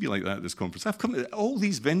never used to be like that at this conference. I've come to all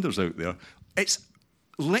these vendors out there. It's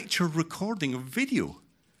lecture recording of video.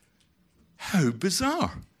 How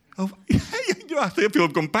bizarre. I feel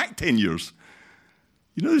I've gone back 10 years.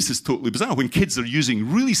 This is totally bizarre. When kids are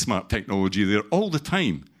using really smart technology there all the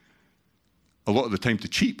time, a lot of the time to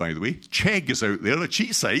cheat, by the way. Chegg is out there, a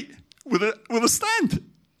cheat site, with a stand.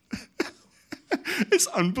 It's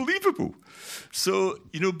unbelievable. So,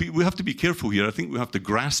 we have to be careful here. I think we have to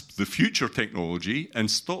grasp the future technology and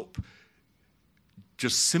stop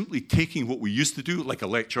just simply taking what we used to do, like a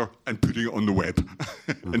lecture, and putting it on the web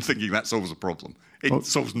and thinking that solves a problem. It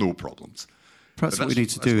solves no problems. Perhaps what we need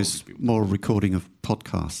to do is more recording of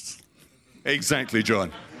podcasts. Exactly,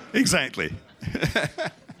 John. Exactly.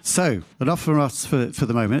 So, enough from us for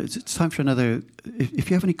the moment. It's time for another... If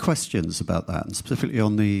you have any questions about that, and specifically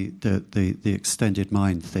on the extended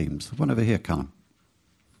mind themes, one over here, Callum.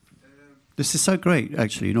 This is so great,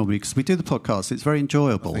 actually, normally, because we do the podcast. It's very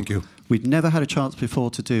enjoyable. Thank you. We'd never had a chance before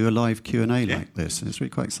to do a live Q&A like this, and it's really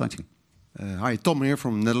quite exciting. Hi, Tom here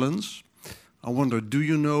from Netherlands. I wonder, do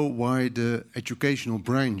you know why the educational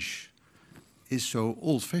branch is so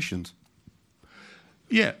old-fashioned?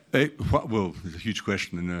 Yeah, well, it's a huge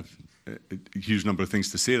question, and a huge number of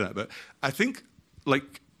things to say that. But I think,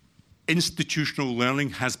 like, institutional learning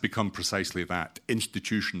has become precisely that,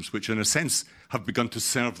 institutions, which in a sense have begun to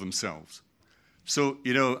serve themselves. So,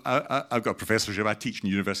 you know, I've got a professorship. I teach in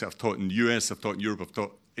university. I've taught in the US. I've taught in Europe. I've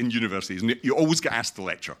taught in universities. And you always get asked to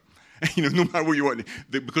lecture, you know, no matter what you want,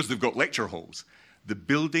 because they've got lecture halls. The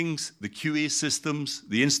buildings, the QA systems,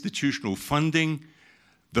 the institutional funding,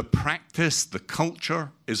 the practice, the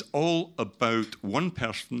culture is all about one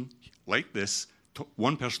person like this,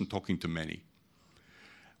 one person talking to many.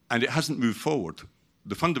 And it hasn't moved forward.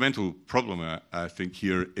 The fundamental problem, I think,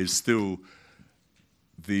 here is still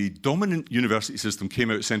the dominant university system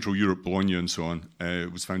came out of Central Europe, Bologna and so on.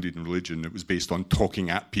 It was founded in religion. It was based on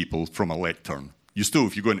talking at people from a lectern. You still,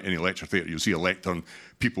 if you go into any lecture theatre, you'll see a lectern.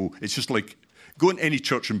 People, it's just like, go in any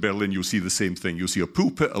church in Berlin, you'll see the same thing. You'll see a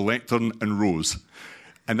pulpit, a lectern, and rows.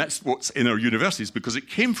 And that's what's in our universities because it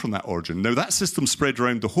came from that origin. Now, that system spread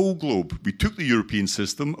around the whole globe. We took the European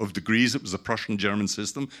system of degrees. It was a Prussian-German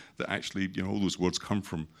system that actually, you know, all those words come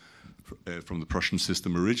from the Prussian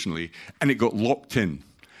system originally. And it got locked in.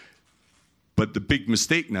 But the big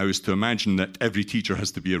mistake now is to imagine that every teacher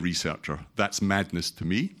has to be a researcher. That's madness to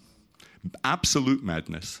me. Absolute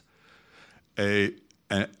madness.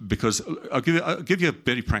 Because I'll give you a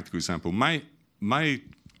very practical example. My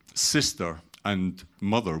sister and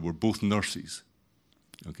mother were both nurses,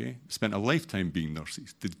 okay? Spent a lifetime being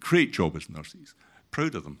nurses, did a great job as nurses,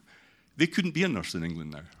 proud of them. They couldn't be a nurse in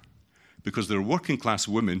England now because they're working class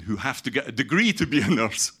women who have to get a degree to be a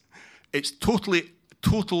nurse. It's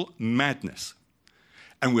total madness.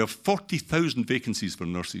 And we have 40,000 vacancies for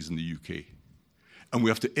nurses in the UK. And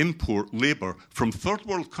we have to import labour from third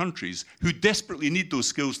world countries who desperately need those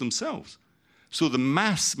skills themselves. So the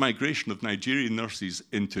mass migration of Nigerian nurses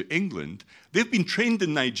into England, they've been trained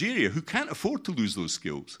in Nigeria who can't afford to lose those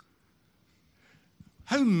skills.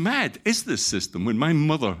 How mad is this system when my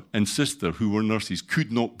mother and sister, who were nurses,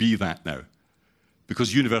 could not be that now?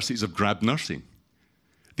 Because universities have grabbed nursing.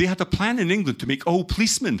 They had a plan in England to make all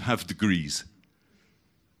policemen have degrees.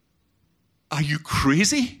 Are you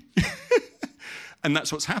crazy? And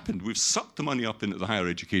that's what's happened. We've sucked the money up into the higher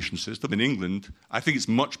education system. In England, I think it's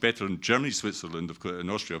much better in Germany, Switzerland,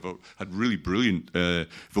 and Austria have had really brilliant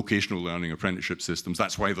vocational learning apprenticeship systems.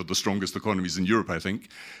 That's why they're the strongest economies in Europe, I think.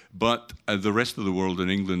 But the rest of the world, in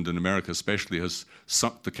England and America especially, has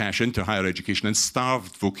sucked the cash into higher education and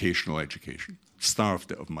starved vocational education,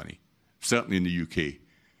 starved it of money, certainly in the UK.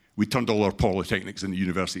 We turned all our polytechnics into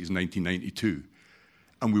universities in 1992,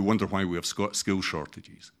 and we wonder why we have skill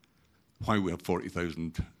shortages. Why we have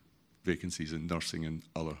 40,000 vacancies in nursing and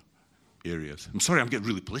other areas. I'm sorry, I'm getting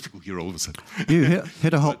really political here all of a sudden. You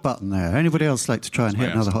hit a hot button there. Anybody else like to try and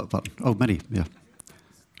hit another hot button? Oh, many, yeah.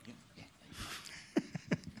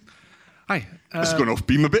 Hi. It's going off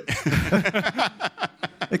beam a bit.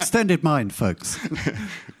 Extended mind, folks.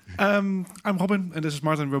 I'm Robin, and this is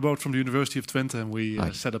Martin. We're both from the University of Twente, and we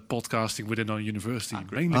set up podcasting within our university,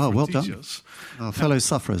 mainly for well teachers. Done. Our fellow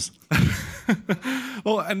sufferers.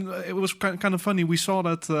 Well, and it was kind of funny. We saw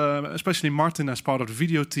that, especially Martin, as part of the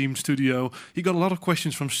video team studio, he got a lot of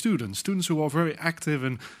questions from students who are very active,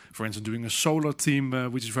 and for instance, doing a solar team,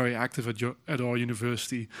 which is very active at our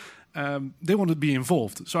university. They want to be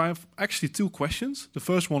involved. So I have actually two questions. The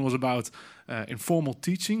first one was about informal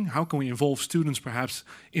teaching. How can we involve students perhaps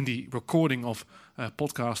in the recording of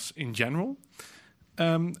podcasts in general?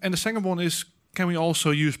 And the second one is, can we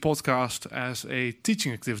also use podcast as a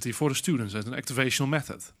teaching activity for the students as an activational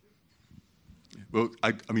method? Well,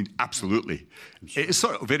 I mean, absolutely. It's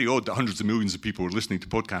sort of very odd that hundreds of millions of people are listening to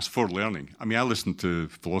podcasts for learning. I mean, I listen to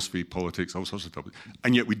philosophy, politics, all sorts of topics,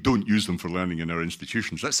 and yet we don't use them for learning in our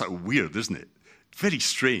institutions. That's sort of weird, isn't it? Very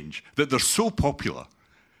strange that they're so popular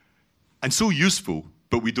and so useful,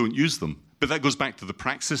 but we don't use them. But that goes back to the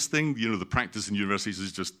praxis thing. You know, the practice in universities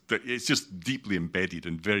is just deeply embedded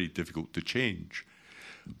and very difficult to change.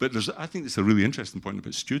 But I think it's a really interesting point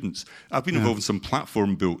about students. I've been involved in some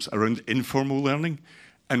platform builds around informal learning,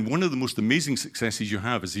 and one of the most amazing successes you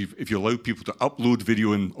have is if you allow people to upload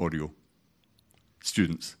video and audio,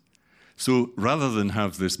 students. So rather than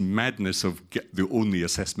have this madness of the only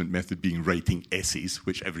assessment method being writing essays,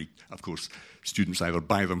 which of course, students either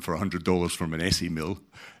buy them for $100 from an essay mill,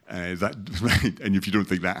 and if you don't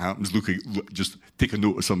think that happens, just take a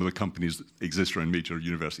note of some of the companies that exist around major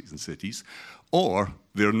universities and cities, or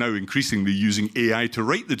they're now increasingly using AI to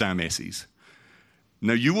write the damn essays.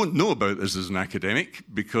 Now, you won't know about this as an academic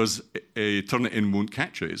because Turnitin won't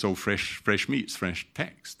catch it. It's all fresh meat, it's fresh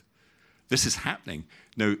text. This is happening.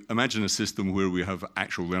 Now, imagine a system where we have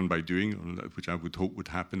actual learn by doing, which I would hope would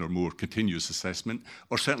happen, or more continuous assessment,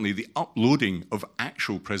 or certainly the uploading of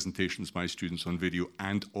actual presentations by students on video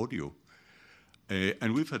and audio.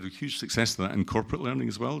 And we've had a huge success of that in corporate learning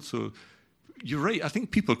as well. So you're right. I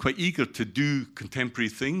think people are quite eager to do contemporary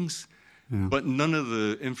things, but none of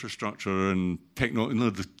the infrastructure and technology, none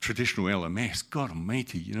of the traditional LMS, God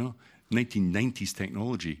almighty, 1990s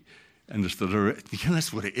technology. And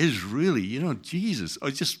that's what it is, really. Jesus.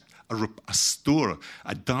 It's just a store,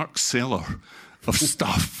 a dark cellar of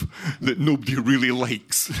stuff that nobody really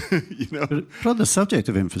likes. But on the subject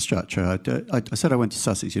of infrastructure, I said I went to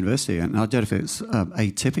Sussex University, and I don't know if it's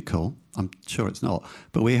atypical. I'm sure it's not.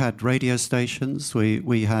 But we had radio stations.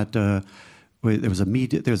 We had there was a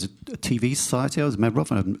TV society I was a member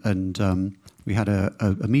of, and we had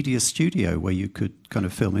a media studio where you could kind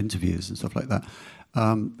of film interviews and stuff like that.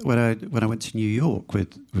 When I went to New York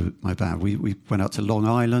with my band, we went out to Long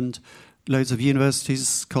Island. Loads of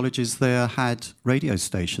universities, colleges there had radio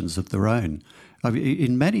stations of their own. I mean,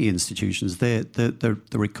 in many institutions, the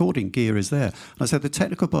recording gear is there. And I said the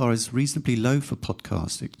technical bar is reasonably low for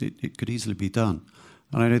podcasts. It could easily be done.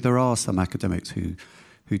 And I know there are some academics who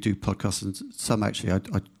do podcasts, and some actually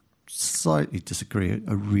I slightly disagree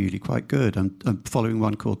are really quite good. I'm following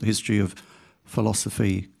one called The History of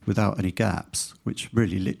Philosophy Without Any Gaps, which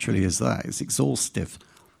really literally is that. It's exhaustive.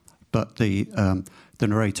 But the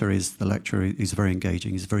narrator the lecturer is very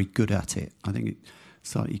engaging. He's very good at it. I think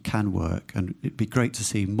it can work, and it'd be great to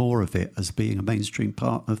see more of it as being a mainstream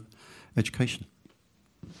part of education.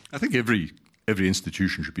 I think every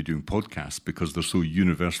institution should be doing podcasts because they're so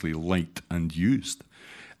universally liked and used.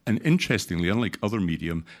 And interestingly, unlike other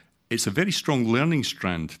medium, it's a very strong learning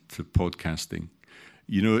strand to podcasting.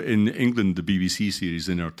 In England, the BBC series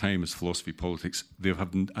In Our Time is Philosophy, Politics. They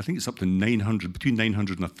have, I think it's up to 900, between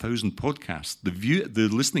 900 and 1,000 podcasts. The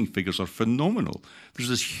listening figures are phenomenal. There's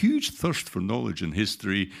this huge thirst for knowledge in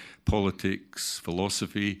history, politics,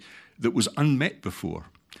 philosophy that was unmet before.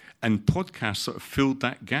 And podcasts sort of filled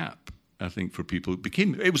that gap, I think, for people.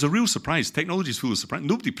 It was a real surprise. Technology is full of surprise.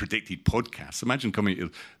 Nobody predicted podcasts. Imagine coming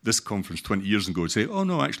to this conference 20 years ago and say, oh,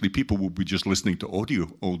 no, actually, people will be just listening to audio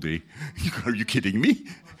all day. Are you kidding me?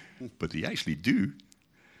 But they actually do,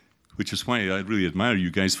 which is why I really admire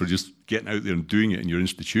you guys for just getting out there and doing it in your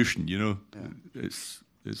institution. It's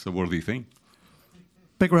a worthy thing.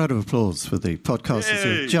 Big round of applause for the podcasters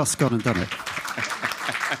who've just gone and done it.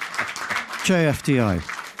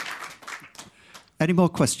 JFDI. Any more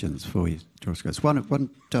questions for you, George?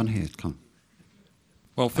 One down here. Come.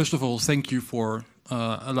 Well, first of all, thank you for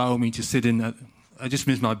allowing me to sit in. I just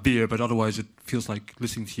missed my beer, but otherwise it feels like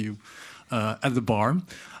listening to you at the bar.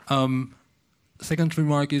 Second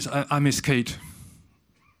remark is I miss Kate.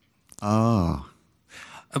 Ah.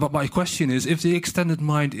 But my question is, if the extended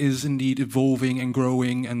mind is indeed evolving and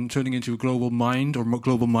growing and turning into a global mind or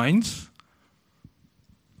global minds,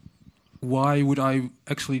 why would I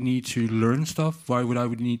actually need to learn stuff? Why would I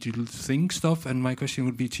need to think stuff? And my question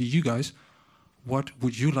would be to you guys, what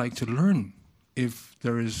would you like to learn if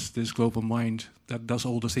there is this global mind that does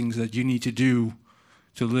all the things that you need to do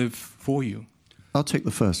to live for you? I'll take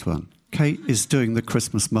the first one. Kate is doing the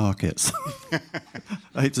Christmas markets.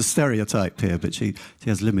 It's a stereotype here, but she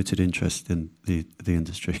has limited interest in the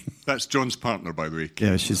industry. That's John's partner, by the way.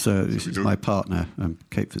 Yeah, she's my partner,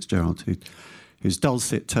 Kate Fitzgerald, whose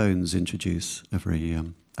dulcet tones introduce every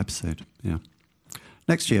episode. Yeah.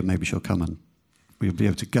 Next year, maybe she'll come and we'll be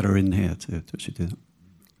able to get her in here to actually do that.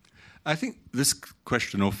 I think this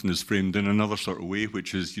question often is framed in another sort of way,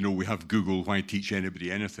 which is, we have Google, why teach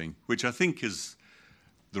anybody anything? Which I think is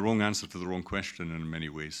the wrong answer to the wrong question in many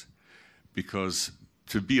ways. Because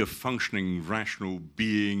to be a functioning, rational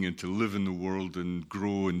being and to live in the world and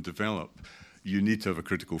grow and develop, you need to have a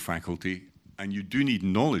critical faculty, and you do need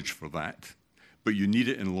knowledge for that. But you need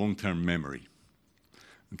it in long-term memory,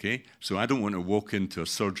 okay? So I don't want to walk into a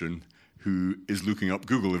surgeon who is looking up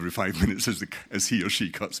Google every 5 minutes as he or she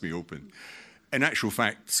cuts me open. In actual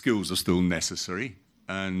fact, skills are still necessary,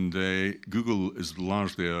 and Google is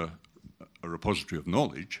largely a repository of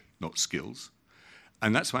knowledge, not skills.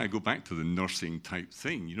 And that's why I go back to the nursing type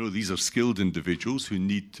thing. These are skilled individuals who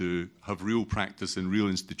need to have real practice in real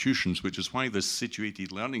institutions, which is why this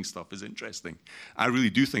situated learning stuff is interesting. I really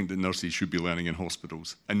do think that nurses should be learning in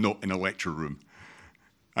hospitals and not in a lecture room.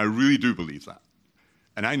 I really do believe that.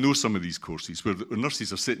 And I know some of these courses where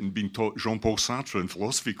nurses are sitting being taught Jean-Paul Sartre in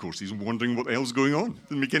philosophy courses and wondering what the hell's going on. It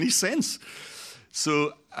doesn't make any sense.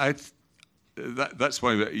 So that's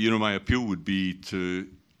why my appeal would be to...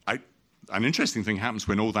 An interesting thing happens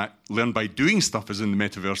when all that learn by doing stuff is in the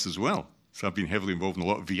metaverse as well. So I've been heavily involved in a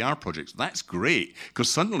lot of VR projects. That's great, because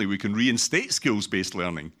suddenly we can reinstate skills-based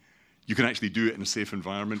learning. You can actually do it in a safe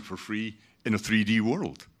environment for free in a 3D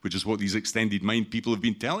world, which is what these extended mind people have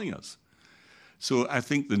been telling us. So I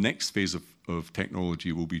think the next phase of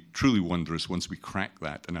technology will be truly wondrous once we crack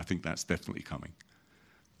that, and I think that's definitely coming.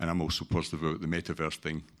 And I'm also positive about the metaverse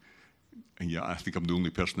thing. And yeah, I think I'm the only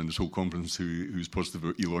person in this whole conference who's positive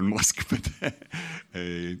about Elon Musk, but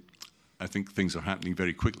I think things are happening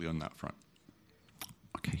very quickly on that front.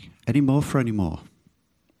 Okay. Any more for any more?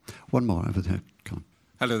 One more over there. Come on.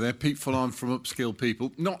 Hello there, Pete Full-on from Upskill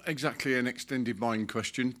People. Not exactly an extended mind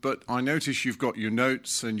question, but I notice you've got your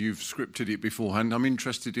notes and you've scripted it beforehand. I'm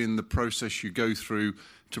interested in the process you go through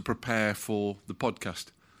to prepare for the podcast.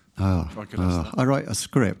 I write a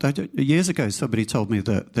script. Years ago, somebody told me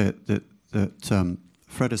that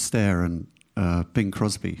Fred Astaire and Bing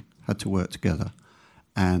Crosby had to work together,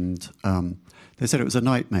 and they said it was a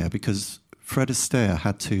nightmare because Fred Astaire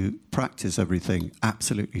had to practice everything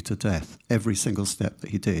absolutely to death, every single step that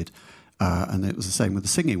he did, and it was the same with the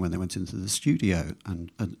singing when they went into the studio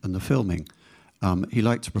and the filming. He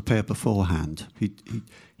liked to prepare beforehand.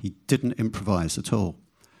 He didn't improvise at all.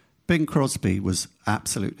 Bing Crosby was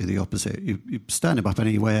absolutely the opposite. You stand him up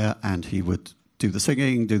anywhere, and he would do the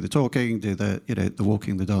singing, do the talking, do the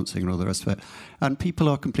walking, the dancing, and all the rest of it. And people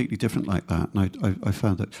are completely different like that. And I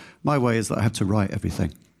found that my way is that I have to write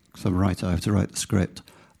everything. Because I'm a writer, I have to write the script.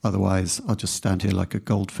 Otherwise, I'll just stand here like a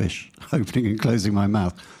goldfish, opening and closing my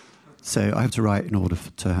mouth. So I have to write in order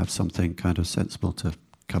to have something kind of sensible to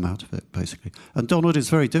come out of it, basically. And Donald is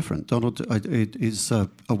very different. Donald is a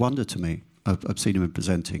wonder to me. I've seen him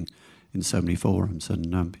presenting in so many forums,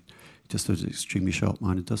 and he just has an extremely sharp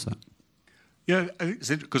mind and does that. Yeah,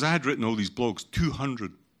 because I had written all these blogs,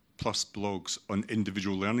 200 plus blogs on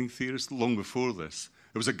individual learning theories long before this.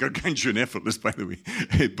 It was a gargantuan effort, this, by the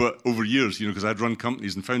way, but over years, because I'd run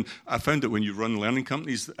companies and I found that when you run learning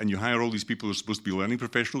companies and you hire all these people who are supposed to be learning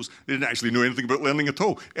professionals, they didn't actually know anything about learning at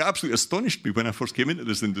all. It absolutely astonished me when I first came into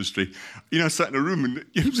this industry. I sat in a room and,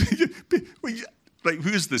 like, who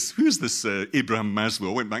is this Abraham Maslow?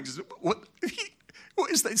 I went back and said, what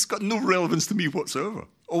is that? It's got no relevance to me whatsoever.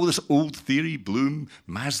 All this old theory, Bloom,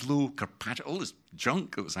 Maslow, Kirkpatrick, all this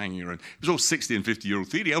junk that was hanging around. It was all 60 and 50-year-old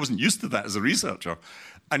theory. I wasn't used to that as a researcher.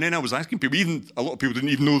 And then I was asking people, a lot of people didn't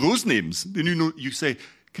even know those names. They knew, you say,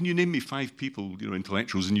 can you name me 5 people,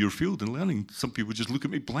 intellectuals in your field in learning? Some people just look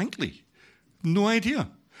at me blankly. No idea.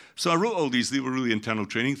 So I wrote all these. They were really internal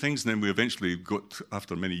training things. And then we eventually got,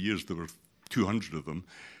 after many years, there were 200 of them.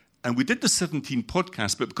 And we did the 17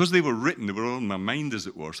 podcasts, but because they were written, they were all in my mind, as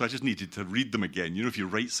it were, so I just needed to read them again. If you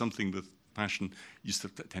write something with passion, you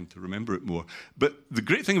tend to remember it more. But the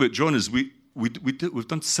great thing about John is we've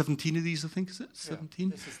done 17 of these, I think, is it? 17?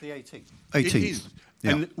 Yeah, this is the 18th. 18th.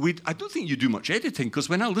 Yeah. And I don't think you do much editing, because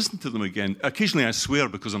when I listen to them again, occasionally I swear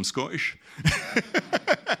because I'm Scottish.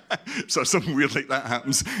 So something weird like that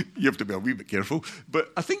happens, you have to be a wee bit careful.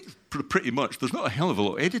 But I think pretty much there's not a hell of a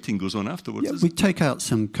lot of editing goes on afterwards. Yeah, we take out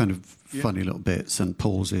some kind of funny little bits and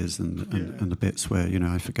pauses and the bits where,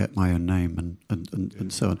 I forget my own name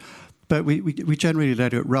and so on. But we generally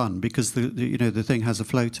let it run because the thing has a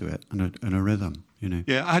flow to it and a rhythm.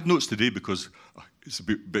 Yeah, I had notes today because it's a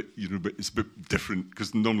bit it's a bit different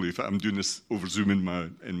because normally if I'm doing this over Zoom in my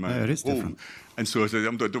it is home, different. and so I said I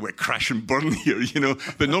don't want to crash and burn here,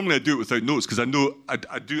 But normally I do it without notes because I know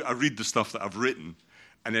I read the stuff that I've written,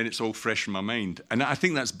 and then it's all fresh in my mind. And I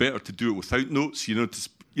think that's better to do it without notes,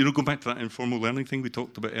 going back to that informal learning thing we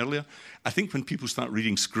talked about earlier. I think when people start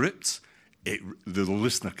reading scripts, the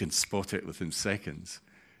listener can spot it within seconds.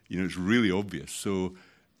 It's really obvious. So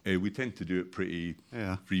we tend to do it pretty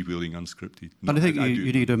freewheeling, unscripted. And I think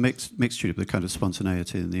you need a mixture of the kind of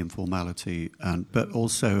spontaneity and the informality, but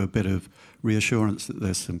also a bit of reassurance that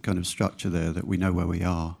there's some kind of structure there, that we know where we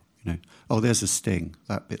are. Oh, there's a sting.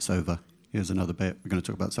 That bit's over. Here's another bit. We're going to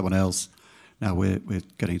talk about someone else. Now we're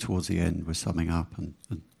getting towards the end. We're summing up and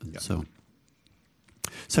so on.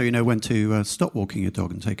 So you know when to stop walking your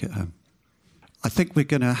dog and take it home. I think we're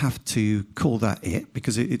going to have to call that it,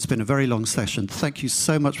 because it's been a very long session. Thank you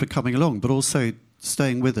so much for coming along, but also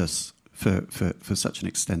staying with us for such an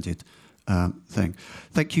extended thing.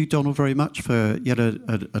 Thank you, Donald, very much for yet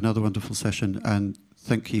another wonderful session, and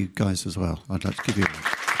thank you guys as well. I'd like to give you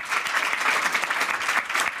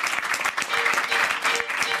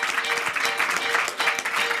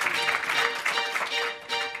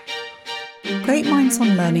Great Minds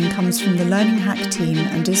on Learning comes from the Learning Hack team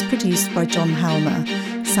and is produced by John Helmer.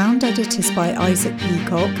 Sound edit is by Isaac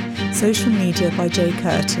Peacock. Social media by Jay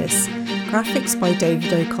Curtis. Graphics by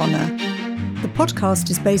David O'Connor. The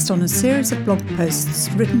podcast is based on a series of blog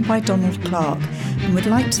posts written by Donald Clark, and we'd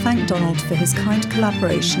like to thank Donald for his kind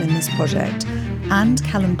collaboration in this project, and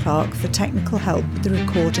Callum Clark for technical help with the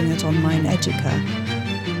recording at Online Educa.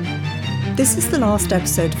 This is the last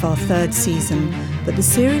episode of our third season, but the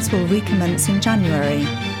series will recommence in January.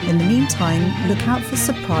 In the meantime, look out for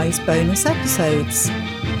surprise bonus episodes.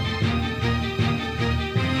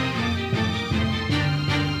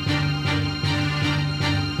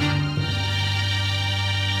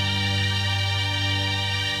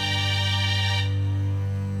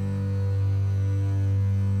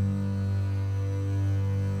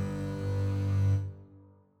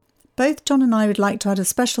 Both John and I would like to add a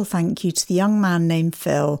special thank you to the young man named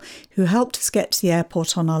Phil, who helped us get to the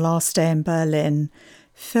airport on our last day in Berlin.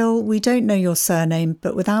 Phil, we don't know your surname,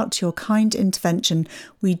 but without your kind intervention,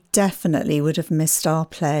 we definitely would have missed our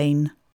plane.